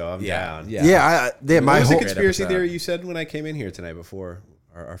theory, so I'm yeah, down. yeah. Yeah, What my was the whole. conspiracy episode. theory you said when I came in here tonight before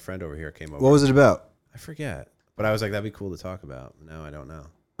our friend over here came over? What was it about? I forget. But I was like, that'd be cool to talk about. No, I don't know.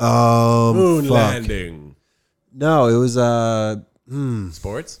 Moon Fuck. landing. No, it was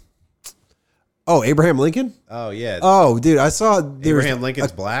Sports? Oh, Abraham Lincoln. Oh, yeah. Oh, dude, I saw there was Abraham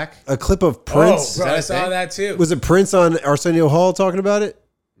Lincoln's black? a clip of Prince. Bro, that I a saw thing? that too. Was it Prince on Arsenio Hall talking about it?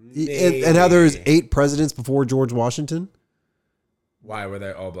 And how there was 8 presidents before George Washington? Why were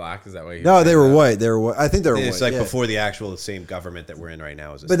they all black? Is that why? No, they were white. They were white. I think they were It's white. like yeah. before the actual same government that we're in right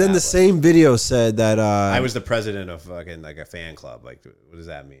now is But then the established. same video said that I was the president of fucking like a fan club. Like, what does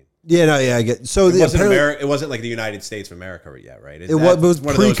that mean? I get. So It wasn't apparently- It wasn't like the United States of America yet, right? It was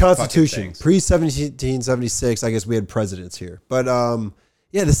pre-Constitution, pre-1776. I guess we had presidents here, but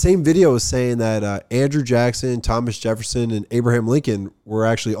yeah, the same video was saying that Andrew Jackson, Thomas Jefferson, and Abraham Lincoln were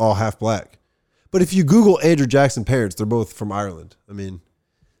actually all half black. But if you Google Andrew Jackson parents, they're both from Ireland. I mean,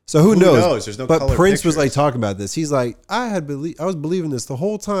 so who knows? There's no But color Prince was pictures. like talking about this. He's like, I was believing this the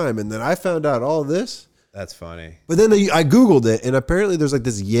whole time, and then I found out all this. That's funny. But then I Googled it, and apparently there's like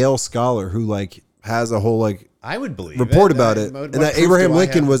this Yale scholar who like has a whole like I would believe report it. about it, What and that proof Abraham do I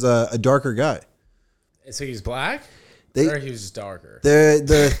Lincoln have? was a darker guy. So he's black? They- or he was just darker?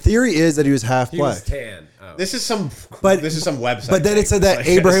 The theory is that he was half He black. was tan. Oh. This is some website. But then thing. it said It's that like-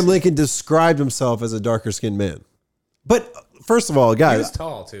 Abraham Lincoln described himself as a darker skinned man. But first of all, He guys, was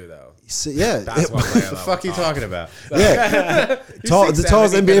tall too, though. yeah, That's what What the fuck are you talking about? yeah, He's tall, the 6'7",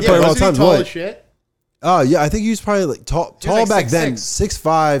 tallest he NBA could- player of all wasn't he time. tall What? as shit? Oh yeah, I think he was probably like tall like back then, 6'6".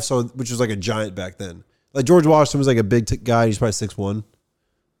 6'5", so which was like a giant back then. Like George Washington was like a big guy. He's probably 6'1".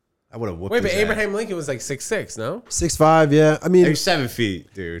 I would have whooped. Wait, but his ass. Abraham Lincoln was like 6'6", no? 6'5", yeah. I mean, He's 7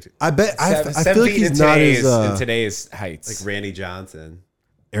 feet, dude. I bet I feel 7 like feet he's in not today's, as in today's heights. Like Randy Johnson.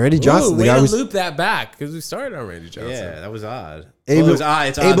 Randy Johnson. Ooh, The way guy to was loop that back because we started on Randy Johnson. Yeah, that was odd. Abe, Well, it was odd.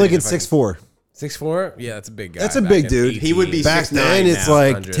 It's odd Abe that Lincoln if I can- 6'4". 6'4"? Yeah, that's a big guy. That's a back big in dude. He would be Back 6'9" then, it's now.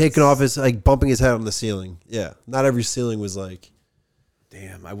 like Hundreds. taking off his like bumping his head on the ceiling. Yeah, not every ceiling was like.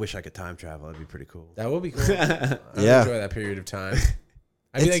 Damn, I wish I could time travel. That'd be pretty cool. That would be cool. I would Yeah. enjoy that period of time.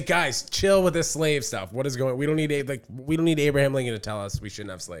 I'd be like, guys, chill with this slave stuff. What is going? We don't need Abraham Lincoln to tell us we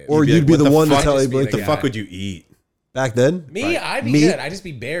shouldn't have slaves. Or you'd be "What the one to fuck- tell Just Abe be Lincoln. What the Yeah. fuck would you eat? Back then, Me, I'd be Meat? good. I'd just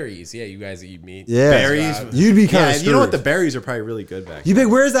be berries. Yeah, you guys eat meat. yeah, Berries. You'd be kind Yeah, of. you know what? The berries are probably really good back You then. be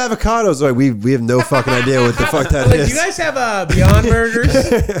like, where's the avocados? Like we have no fucking idea what the fuck that Like, is. you guys have Beyond Burgers?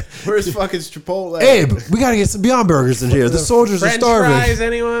 Where's fucking Chipotle? Abe, we gotta get some Beyond Burgers in here. The soldiers are French starving. fries,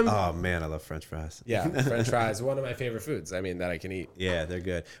 anyone? Oh man, I love French fries. Yeah, French fries. One of my favorite foods. I mean, that I can eat. Yeah, they're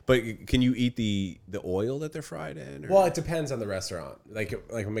good. But can you eat the oil that they're fried in? Or? Well, it depends on the restaurant. Like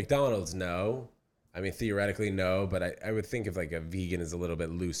a McDonald's, no. I mean, theoretically, no. But I would think if like a vegan is a little bit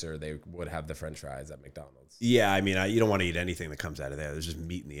looser, they would have the French fries at McDonald's. Yeah, I mean, you don't want to eat anything that comes out of there. There's just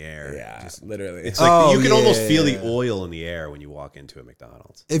meat in the air. Yeah, Just- literally. it's like Oh, you can almost feel the yeah. oil in the air when you walk into a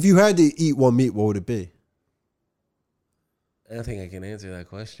McDonald's. If you had to eat one meat, what would it be? I don't think I can answer that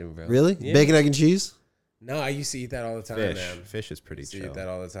question, bro. Really? Yeah. Bacon, egg, and cheese? No, I used to eat that all the time, Fish. man. Fish is pretty Used to chill. eat that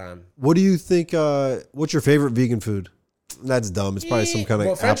all the time. What do you think? What's your favorite vegan food? That's dumb. It's probably some kind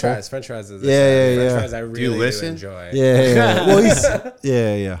of French apple. fries. French fries is Yeah, yeah, French yeah. fries I really listen? enjoy. Yeah, yeah.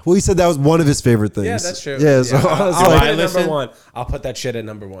 Well, Well, he said that was one of his favorite things. Yeah, that's true. Yeah, so I was I'll like, put it listen? number one. I'll put that shit at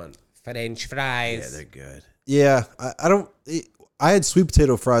number one. French Yeah, fries. they're good. yeah, I don't. I had sweet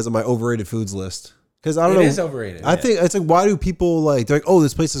potato fries on my overrated foods list because I don't It know. is overrated. I think it's like, why do people like? They're like, oh,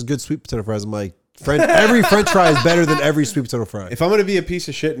 this place has good sweet potato fries. I'm like, every French fry is better than every sweet potato fry. If I'm gonna be a piece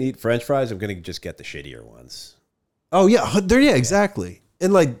of shit and eat French fries, I'm gonna just get the shittier ones. Oh yeah, exactly.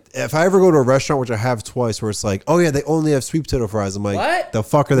 And like, if I ever go to a restaurant, which I have twice, where it's like, oh yeah, they only have sweet potato fries. I'm like, What? the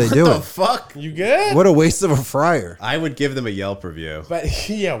fuck are they What doing? the fuck? You good? What a waste of a fryer. I would give them a Yelp review. But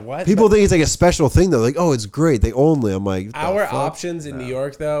yeah, what? People think it's like a special thing though. Like, oh, it's great. They only. I'm like, what the Our fuck? options in New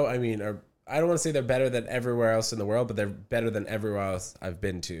York, though, I mean, are I don't want to say they're better than everywhere else in the world, but they're better than everywhere else I've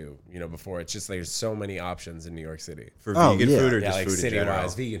been to. Before. It's just there's so many options in New York City. For Oh, vegan yeah. food or Yeah, just like food in city general?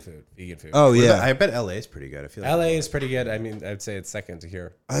 wise, vegan food. Oh What yeah. about- I bet LA is pretty good. I feel like LA is pretty good. I mean, I'd say it's second to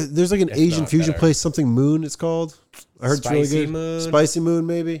here. There's like an If Asian not fusion better. place, something Moon. It's called. I heard Spicy it's really good. Moon? Spicy Moon,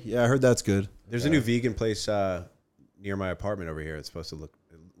 maybe. Yeah, I heard that's good. There's a new vegan place near my apartment over here. It's supposed to look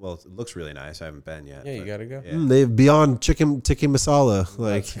well. It looks really nice. I haven't been yet. Yeah, you but- gotta go. Yeah. They have beyond chicken tikka masala,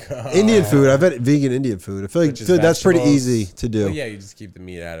 like Indian food. I bet vegan Indian food. I feel like Which is that's pretty vegetables. easy to do. Well, yeah, you just keep the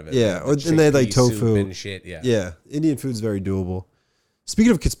meat out of it. Yeah, The and they had, like, chickpea soup tofu. and shit. Yeah. Yeah, Indian food's very doable.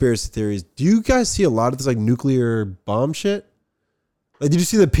 Speaking of conspiracy theories, do you guys see a lot of this like nuclear bomb shit? Like, did you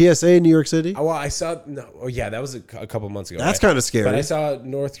see the PSA in New York City? Well, I saw. No, oh yeah, that was a couple months ago. That's right? kind of scary. But I saw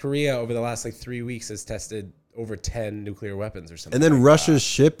North Korea over the last 3 weeks has tested over 10 nuclear weapons or something. And then like Russia's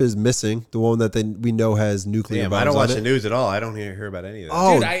ship is missing, the one that we know has nuclear Damn, bombs I don't on watch it. the news at all. I don't hear about any of that.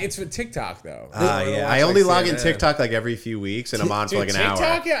 Oh, that. Dude, it's for TikTok though. Yeah. I only log in TikTok like every few weeks, and I'm on for like an TikTok,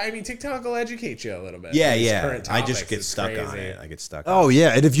 hour. yeah. I mean, TikTok will educate you a little bit. Yeah, on these yeah. current I just topics. get It's stuck on crazy. it. I get stuck. Oh on it.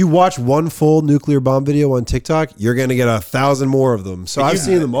 yeah, and if you watch one full nuclear bomb video on TikTok, you're gonna get 1,000 more of them. So I've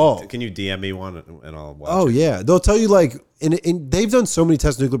seen them all. Can you DM me one and I'll watch? Oh it? yeah, they'll tell you like, and they've done so many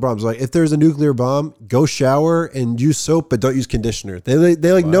tests of nuclear bombs. Like, if there's a nuclear bomb, go shower and use soap, but don't use conditioner. They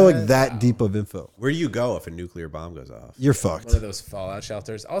know like that deep of info. Where do you go if a nuclear bomb goes off? You're One of fucked. those fallout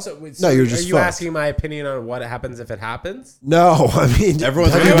shelters. Also, wait, No, so you're are just you fucked. asking my opinion on what happens if it happens? No, I mean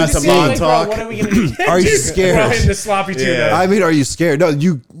Everyone's have gonna you go ever out to seen- Montauk. What are we gonna do? Are you scared? We're all in the sloppy tuna. Yeah. I mean, are you scared? No,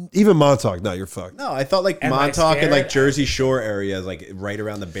 even Montauk. No, you're fucked. No, I thought like Am I Montauk and scared? like Jersey Shore areas, like right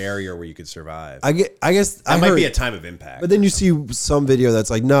around the barrier where you could survive. I guess that I might heard, be a time of impact. but then you see some video that's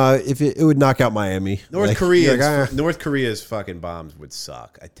like, nah, if it would knock out Miami. North Like, Korea's you're like, ah. North Korea's fucking bombs would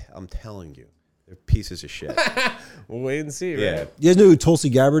suck. I'm telling you, they're pieces of shit. We'll wait and see. Yeah. Right? You guys know who Tulsi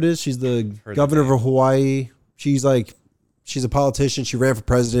Gabbard is? She's the Heard governor the of Hawaii. She's a politician. She ran for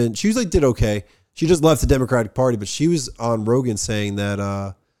president. She was like, did okay. She just left the Democratic Party, but she was on Rogan saying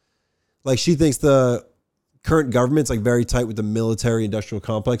that, like, she thinks the current government's like very tight with the military industrial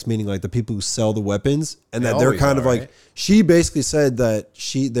complex, meaning like the people who sell the weapons, and They that they're always kind of are, like, right? she basically said that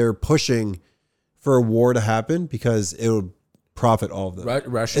they're pushing for a war to happen because it would profit all of them.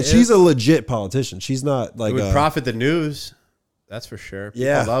 Russia. And she's a legit politician. She's not like It would profit the news. That's for sure. People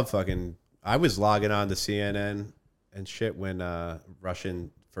Yeah. love fucking. I was logging on to CNN and shit when Russian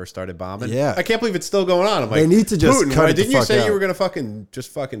first started bombing. Yeah. I can't believe it's still going on. I'm like, They need to just Putin, cut it the didn't you fuck say out. you were gonna fucking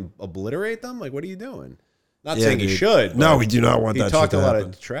obliterate them? Like, what are you doing? Not Yeah, saying you dude. should. No, but we do not want he that talked shit a to lot happen.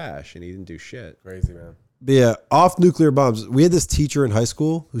 of trash and he didn't do shit. Crazy, man. But yeah, off nuclear bombs. We had this teacher in high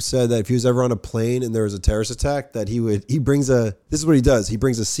school who said that if he was ever on a plane and there was a terrorist attack, that he brings this is what he does. He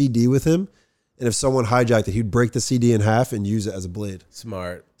brings a CD with him, and if someone hijacked it, he'd break the CD in half and use it as a blade.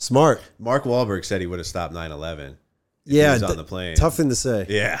 Smart. Mark Wahlberg said he would have stopped 9/11. Yeah, he was on the plane. Tough thing to say.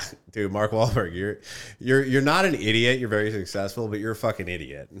 Yeah, dude, Mark Wahlberg, you're not an idiot. You're very successful, but you're a fucking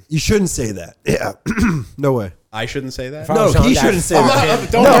idiot. You shouldn't say that. Yeah, no way. I shouldn't say that. No, he shouldn't say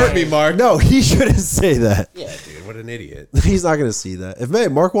that. Don't hurt me, Mark. No, he shouldn't say that. Yeah, dude, what an idiot. He's not going to see that. If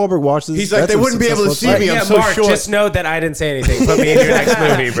Mark Wahlberg watches, He's like, they wouldn't be able to see me. I'm so Mark, short. just note that I didn't say anything. Put me in your next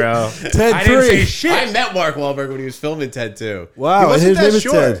movie, bro. Ted I didn't 3. say shit. I met Mark Wahlberg when he was filming Ted 2. Wow, he and wasn't his that name is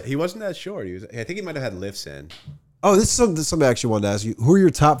short. Ted. He wasn't that short. I think he might have had lifts in. Oh, this is something I actually wanted to ask you. Who are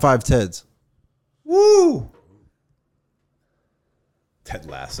your top 5 Teds? Woo! Ted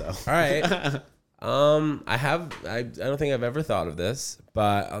Lasso. All right. I don't think I've ever thought of this,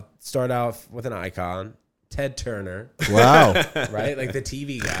 but I'll start off with an icon, Ted Turner, Wow. right? Like the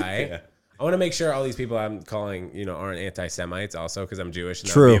TV guy. Yeah. I want to make sure all these people I'm calling, aren't anti-Semites also because I'm Jewish and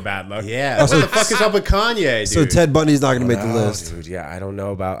that True. would be a bad look. Yeah. What the fuck is up with Kanye, dude? So Ted Bundy's not going to make the Oh, list. dude, yeah, I don't know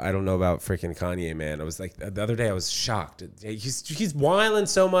about freaking Kanye, man. I was like the other day, I was shocked. He's whining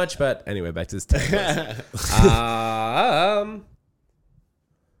so much, but anyway, back to this Ted list.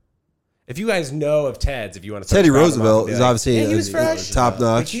 If you guys know of Ted's, if you want to Teddy Roosevelt is obviously he was fresh. top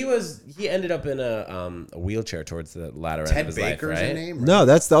Like notch. he ended up in a wheelchair towards the latter end of Ted his Baker's life, right? your name? No,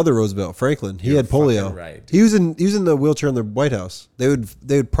 that's the other Roosevelt, Franklin. He had polio. fucking right. He was in the wheelchair in the White House. They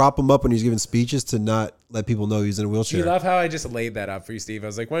would prop him up when he was giving speeches to not let people know he was in a Do wheelchair. you love how I just laid that up for you, Steve? I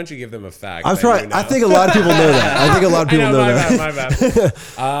was like, why don't you give them a fact? I'm that trying. you know? I think a lot of people know that. I think a lot of people know that.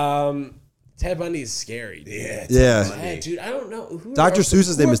 My bad. Ted Bundy's scary. Dude. Yeah. Ted, dude, I don't know. Dr.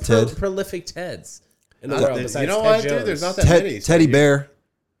 Seuss's name is Ted. Prolific Teds in the world. You Besides know Ted what, Jones. dude? There's not that many. Teddy Bear.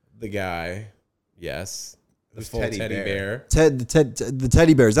 The guy. Yes. The Who's full Teddy teddy Bear? bear. The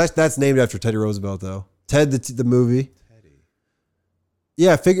teddy bears. That's named after Teddy Roosevelt though. Ted the movie. Teddy.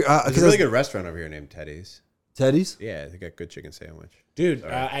 Yeah, figure There's because a really good restaurant over here named Teddy's. Teddy's. Yeah, they got good chicken sandwich. Dude,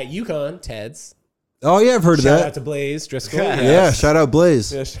 at UConn, Ted's. Oh yeah, I've heard of Shout that. out to Blaze Driscoll. Yeah, shout out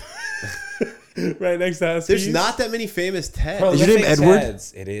Blaze. Yes. Right next to us. There's not that many famous Teds. Is your name Edward?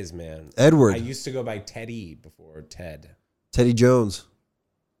 Ted's. It is, man. Edward. I used to go by Teddy before Ted. Teddy Jones.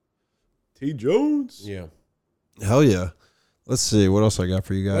 T. Jones. Yeah. Hell yeah. Let's see what else I got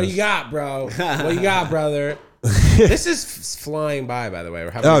for you guys. What you got, bro? What you got, brother? This is flying by the way.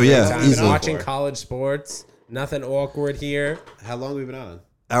 We're having a great yeah, time. Been easily. watching college sports. Nothing awkward here. How long have we been on?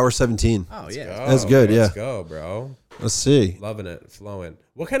 Hour 17. Oh, yeah. That's good, yeah. Let's go, bro. Let's see. Loving it, flowing.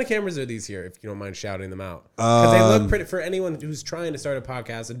 What kind of cameras are these here? If you don't mind shouting them out, because they look pretty for anyone who's trying to start a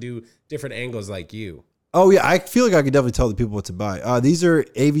podcast and do different angles like you. Oh yeah, I feel like I could definitely tell the people what to buy. These are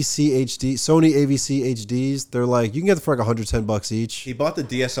AVC HD, Sony AVC HDs. They're like you can get them for like $110 each. He bought the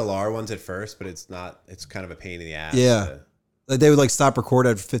DSLR ones at first, but it's kind of a pain in the ass. Yeah. Like they would like stop record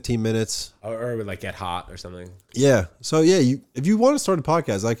after 15 minutes. Or it would like get hot or something. Yeah. So yeah, if you want to start a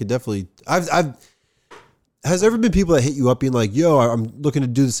podcast, I could definitely. Has there ever been people that hit you up being like, "Yo, I'm looking to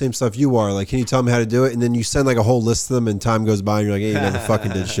do the same stuff you are. Like, can you tell me how to do it?" And then you send like a whole list to them, and time goes by, and you're like, "Hey, you never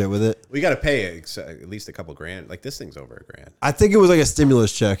fucking did shit with it." We got to pay at least a couple grand. Like this thing's over $1,000. I think it was like a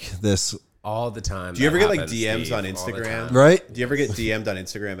stimulus check. This All the time. Do you ever that get like happens, DMs Steve, on all the Instagram? time. right? Do you ever get DM'd on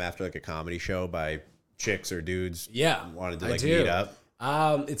Instagram after like a comedy show by chicks or dudes? Yeah, wanted to I like do. meet up.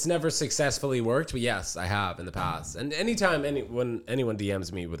 It's never successfully worked, but yes, I have in the past. And anytime when anyone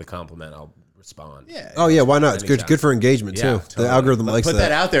DMs me with a compliment, I'll respond. Yeah. Oh yeah, why not? It's Anytime. good for engagement Yeah, too. totally. The algorithm likes Put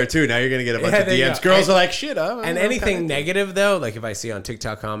that out there too. Now you're gonna get a bunch Yeah, of there you DMs. go. Girls And- are like, shit. And anything negative though, like if I see on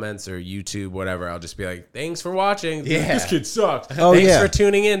TikTok comments or YouTube, whatever, I'll just be like, "Thanks for watching. Yeah. This kid sucks. Oh, Thanks yeah. for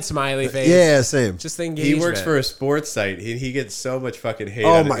tuning in." Smiley face. Yeah, same. Just He engagement. works for a sports site. He gets so much fucking hate.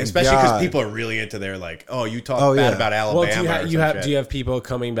 Oh on it, my especially because God. people are really into their like, oh, you talk Oh, bad yeah. about Alabama. Well, or some shit. do you have people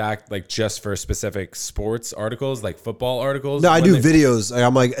coming back like just for specific sports articles, like football articles? No, I When do they- videos. Like,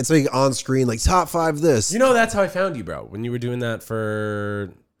 I'm like it's like on screen, like top 5 this. You know, that's how I found you, bro. When you were doing that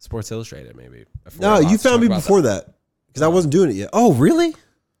for Sports Illustrated, maybe. No, you found me before that because I wasn't doing it yet. Oh, really?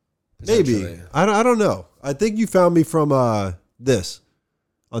 Maybe. Potentially. I don't know. I think you found me from this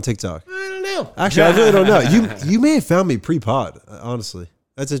on TikTok. I don't know. Actually, I really don't know. You may have found me pre-pod. Honestly,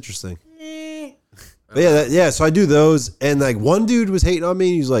 that's interesting. But yeah, so I do those, and like one dude was hating on me.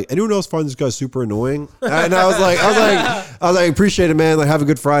 And he's like, "Anyone else find this guy super annoying?" And I was like, "Appreciate it, man. Like, have a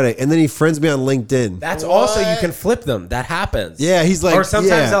good Friday." And then he friends me on LinkedIn. That's also you can flip them. That happens. Yeah, he's like, or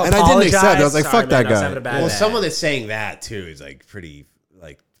sometimes they'll and I didn't accept. I was like, Sorry, "Fuck that man, I was having a guy." bad Well, day. someone that's saying that too is like pretty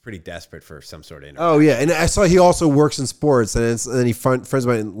desperate for some sort of interview. Oh yeah, and I saw he also works in sports, and then he friends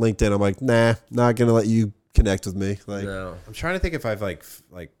me on LinkedIn. I'm like, nah, not gonna let you connect with me. Like, No. I'm trying to think if I've like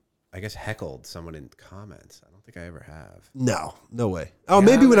I guess heckled someone in comments. I don't think I ever have. no way. Oh,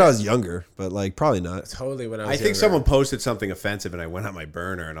 maybe when I was younger, but like probably not. Totally when I was I think younger. someone posted something offensive and I went on my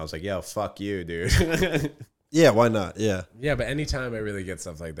burner and I was like, yo, fuck you, dude. Yeah, why not? Yeah. Yeah, but anytime I really get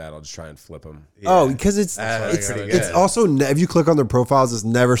stuff like that, I'll just try and flip them. Oh, because it's pretty it's good. also if you click on their profiles, it's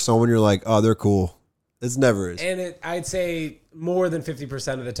never someone you're like, oh, they're cool. It's never is. And I'd say more than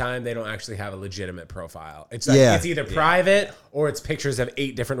 50% of the time, they don't actually have a legitimate profile. It's like, Yeah. it's either private or it's pictures of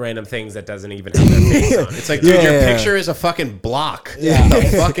 8 different random things that doesn't even have their face on. It's like, dude, your Yeah. picture is a fucking block. Yeah. What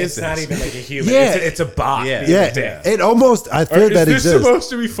the fuck is It's this? not even like a human. Yeah. It's a bot. Yeah. being a Yeah, dick. it almost. I feel that Is this exists. supposed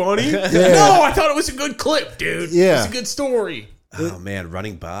to be funny? No, I thought it was a good clip, dude. Yeah. It's a good story. Oh man,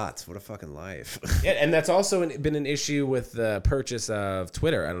 running bots. What a fucking life. Yeah, and that's also been an issue with the purchase of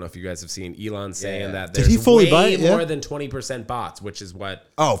Twitter. I don't know if you guys have seen Elon saying Yeah. that Did there's he fully way buy it? Yeah. more than 20% bots, which is what.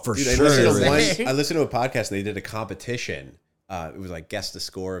 Oh, for Dude, sure. I listened to a podcast and they did a competition. It was like guess the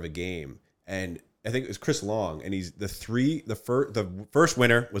score of a game, and I think it was Chris Long, and he's the first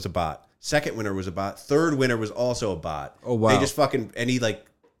winner was a bot, second winner was a bot, third winner was also a bot. Oh, wow. They just fucking any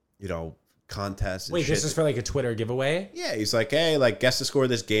contest. And Wait, shit. this is for like a Twitter giveaway? Yeah, he's like, hey, like guess the score of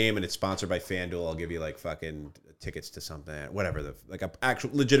this game, and it's sponsored by FanDuel. I'll give you like fucking tickets to something, whatever, like a actual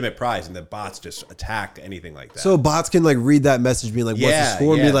legitimate prize, and the bots just attacked anything like that. So bots can like read that message, being like, "What's the Yeah,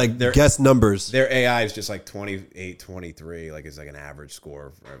 score?" and be yeah. like, They're- "Guess numbers." Their AI is just like 28, 23, like it's like an average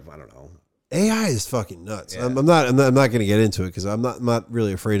score. I don't know. AI is fucking nuts. Yeah. I'm not going to get into it because I'm not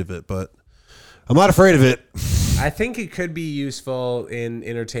really afraid of it, but I'm not afraid of it. I think it could be useful in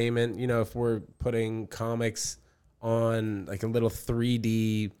entertainment. You know, if we're putting comics on like a little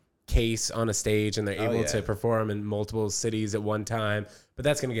 3D case on a stage and they're able to perform in multiple cities at one time. But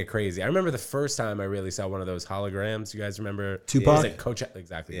that's going to get crazy. I remember the first time I really saw one of those holograms. You guys remember? Tupac? Was it Coachella?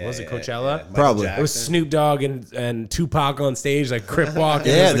 Exactly. Yeah, was it yeah, Coachella? yeah. Michael Probably. Jackson. It was Snoop Dogg and Tupac on stage, like crip walking.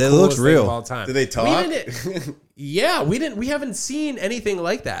 Yeah, It was the that looks coolest thing real. of all time. Did they talk? We haven't seen anything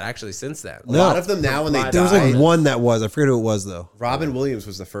like that actually since then. A lot of them now when they There was die. like one that was. I forget who it was though. Robin Williams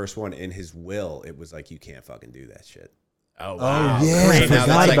was the first one in his will. It was like you can't fucking do that shit. Oh, wow. yeah, I So now forgot that's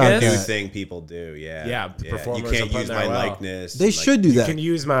like about a new that. thing people do. Yeah, Yeah, performers You are can't putting use their my well. likeness. They Like, should do You that. can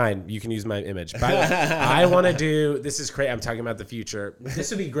use mine. You can use my image. By the way, I want to do. This is great. I'm talking about the future. This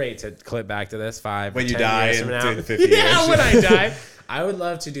would be great to clip back to this 5 When or you 10 die years in from now. 50 years. Yeah, when I die, I would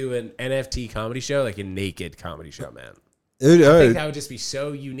love to do an NFT comedy show, like a naked comedy show, man. Dude, I think that would just be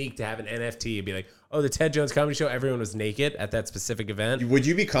so unique to have an NFT and be like, oh, the Ted Jones comedy show. Everyone was naked at that specific event. Would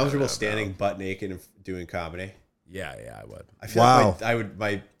you be comfortable standing butt naked and doing comedy? Yeah, I would. I feel Wow. like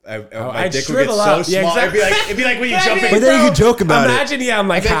my dick I'd would get shrivel so up. small. Yeah, exactly. It'd be like when you But I jump mean, in. But then you could joke about it. Imagine, I'm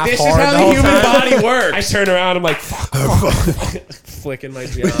like half This is hard how the the whole human time. body works. I turn around, I'm like, fuck, flicking my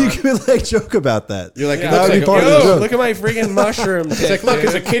You junk. could like joke about that. You're like, Yeah, it that looks would be like part of the Yo, joke. look at my freaking mushroom. It's like, look,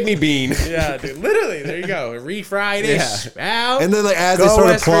 it's a kidney bean. Yeah, dude. Literally, there you go. Refried ish. Out. And then like as Go they start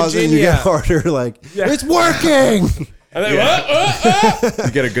West applauding, you Virginia. get harder. Like Yeah. it's working. And then,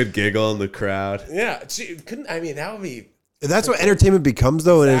 You get a good giggle in the crowd. yeah. Gee, that would be. That's what entertainment becomes,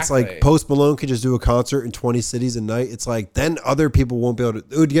 though, and it's Exactly. like Post Malone could just do a concert in 20 cities a night. It's like then other people won't be able to.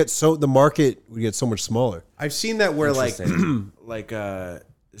 It would get the market would get so much smaller. I've seen that where like Interesting.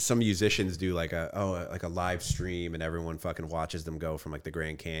 some musicians do like a live stream and everyone fucking watches them go from like the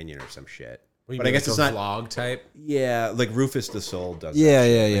Grand Canyon or some shit. But I guess it's not. vlog type. Yeah, like Rufus the Soul does. Yeah, that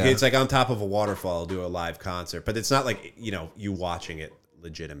shit. yeah, Like, yeah. it's like on top of a waterfall, do a live concert, but it's not like you watching it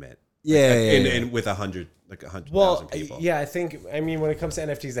legitimate. Yeah, Like, yeah, yeah. and with 100,000 Well, people. yeah, I think, when it comes to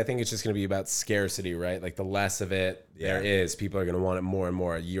NFTs, I think it's just going to be about scarcity, right? Like the less of it there is, people are going to want it more and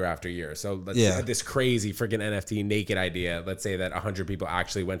more year after year. So let's Yeah. this crazy freaking NFT naked idea. Let's say that 100 people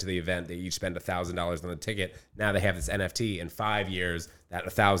actually went to the event. They each spend $1,000 on the ticket. Now they have this NFT. In 5 years, that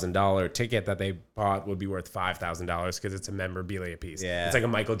 $1,000 ticket that they bought would be worth $5,000 because it's a memorabilia piece. Yeah. It's like a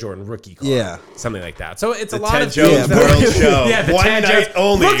Michael Jordan rookie card. Yeah. Something like that. So it's The a lot Ted of Jones things that- World Show. Yeah, the One Ted night Jones,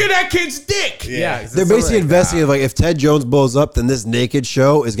 only. Look at that kid's dick. Yeah. They're something basically like investing that. in like if Ted Jones blows up, then this naked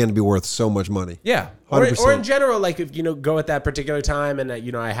show is going to be worth so much money. Yeah. Or 100%. in general, like if go at that particular time and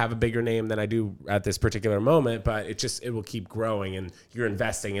I have a bigger name than I do at this particular moment, but it will keep growing and you're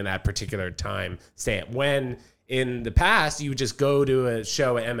investing in that particular time stamp. When in the past, you would just go to a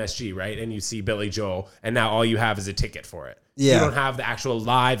show at MSG, right? And you see Billy Joel, and now all you have is a ticket for it. Yeah. You don't have the actual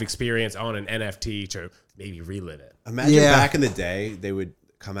live experience on an NFT to maybe relive it. Imagine back in the day, they would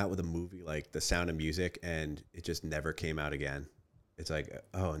come out with a movie like The Sound of Music, and it just never came out again. It's like,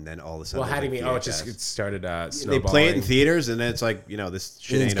 oh, and then all of a sudden, Well, how do you mean? Oh, it started snowballing. They play it in theaters, and then it's like, this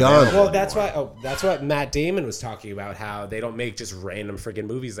shit It's ain't gone. available Well, that's anymore. why. Oh, that's what Matt Damon was talking about. How they don't make just random freaking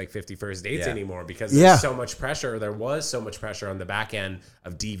movies like 50 First Dates anymore because there's so much pressure. There was so much pressure on the back end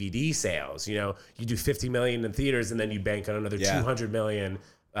of DVD sales. You do 50 million in theaters, and then you bank on another 200 million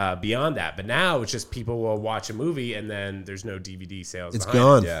beyond that. But now it's just people will watch a movie, and then there's no DVD sales. It's behind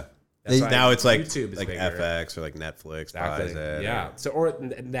gone. It. Yeah. That's why Now it's like YouTube is like bigger. FX or like Netflix buys it. Yeah. So,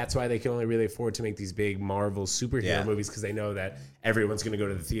 and that's why they can only really afford to make these big Marvel superhero movies because they know that everyone's going to go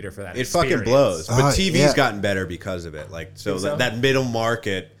to the theater for that. It fucking blows. But TV's yeah. gotten better because of it. Like, so that middle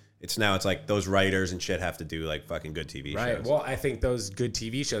market, it's like those writers and shit have to do like fucking good TV Right. shows. Well, I think those good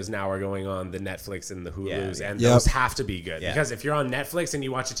TV shows now are going on the Netflix and the Hulus, and Yep. those have to be good Yeah. because if you're on Netflix and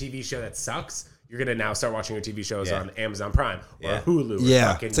you watch a TV show that sucks, you're gonna now start watching your TV shows on Amazon Prime or Hulu. Or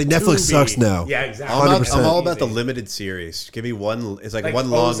Yeah. fucking It's like Netflix Tubi. sucks now. Yeah, exactly. I'm all about the limited series. Give me one. It's like one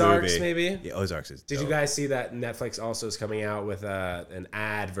long Ozarks, movie. maybe. Yeah, Ozarks is. Did dope. you guys see that Netflix also is coming out with an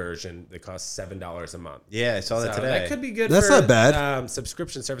ad version that costs $7 a month? Yeah, I saw that So today. that could be good. That's for, not bad.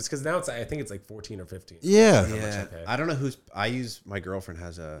 Subscription service because now I think it's like 14 or 15. Yeah. Yeah, I don't know who's. I use my girlfriend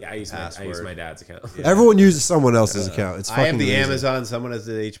has a Yeah, I use my dad's account. Everyone uses someone else's account. It's fucking I have the amazing. Amazon. Someone has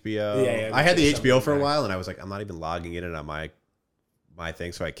the HBO. Yeah, I had the something HBO like for a that. while, and I was like, I'm not even logging in on my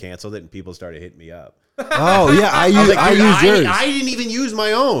thing, so I canceled it, and people started hitting me up. Oh yeah, I use Like, I dude, use yours. I didn't even use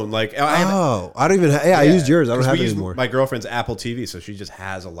my own. Like, I have, I don't even. I used yours. I don't 'cause have we it use anymore. my girlfriend's Apple TV, so she just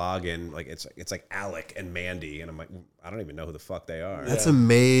has a login. Like it's like Alec and Mandy, and I'm like, I don't even know who the fuck they are. That's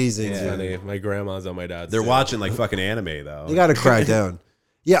amazing. It's dude. funny. My grandma's on my dad's. They're too. watching like fucking anime though. You got to crack down.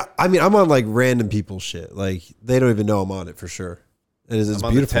 Yeah, I mean, I'm on like random people shit. Like they don't even know I'm on it for sure. And it's I'm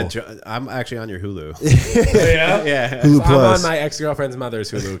on the beautiful. I'm actually on your Hulu. Yeah. Yeah. Hulu I'm on Plus. my ex-girlfriend's mother's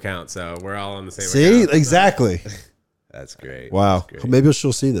Hulu account, so we're all on the same See, account. exactly. That's great. Wow. That's great. Maybe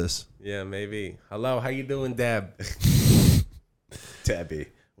she'll see this. Yeah, maybe. Hello, how you doing, Deb? Debbie.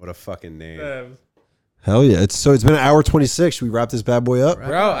 What a fucking name. Hell yeah! It's been an hour 26. Should we wrap this bad boy up?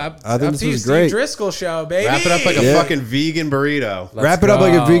 Bro, I think this was Steve great. Driscoll show, baby. Wrap it up like a Yeah. fucking vegan burrito. Wrap it up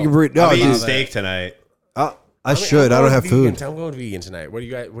like a vegan burrito. No, I'm eating dude, steak tonight. I should. I don't have food. I'm going vegan tonight. What are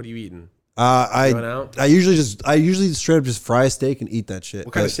you eating? I Going out? I usually straight up just fry a steak and eat that shit.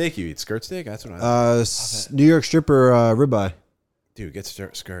 What kind of steak you eat? Skirt steak? That's what I New York stripper ribeye. Dude, get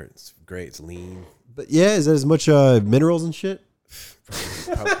skirt. It's great. It's lean. But yeah, is that as much minerals and shit?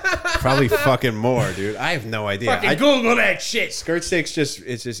 Probably fucking more, dude. I have no idea. Fucking Google that shit. Skirt steak's just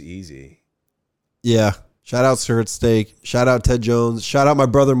easy. Yeah. Shout out Skirt Steak. Shout out Ted Jones. Shout out my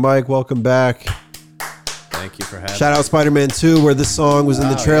brother Mike. Welcome back. Thank you for having Shout out Spider-Man 2, where this song was in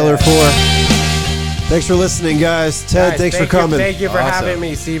the trailer for. Thanks for listening, guys. Ted, Guys, thanks for coming. Thank you for Awesome. having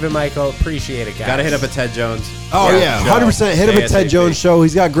me, Steve and Michael. Appreciate it, guys. Gotta hit up a Ted Jones. Oh, yeah. 100%. Hit him at Ted ASAP. Jones Show.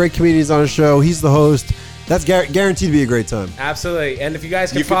 He's got great comedians on his show. He's the host. That's guaranteed to be a great time. Absolutely. And if you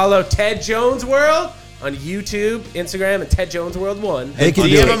guys can follow Ted Jones World on YouTube, Instagram, and Ted Jones World 1. They can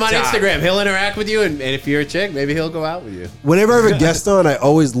do DM it. him on Instagram. He'll interact with you, and if you're a chick, maybe he'll go out with you. Whenever I have a guest on, I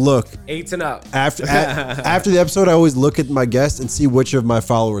always look. 8s and up. After the episode, I always look at my guest and see which of my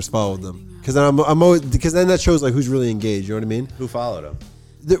followers followed them. Because I'm always, because then that shows like who's really engaged. You know what I mean? Who followed him?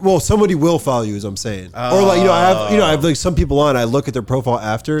 Well, somebody will follow you, as I'm saying. Or like I have like some people on. I look at their profile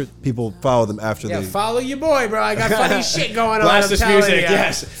after people follow them after Yeah, they follow your boy, bro. I got funny shit going on. Blast I'm this telling music, ya.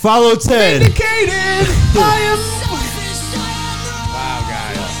 yes. follow Ted. Vindicated. I am. Wow,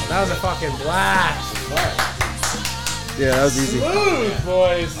 guys, that was a fucking blast. Yeah, that was easy. Smooth,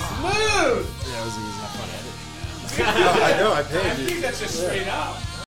 boys. Smooth. I know. I paid I think that's just straight up.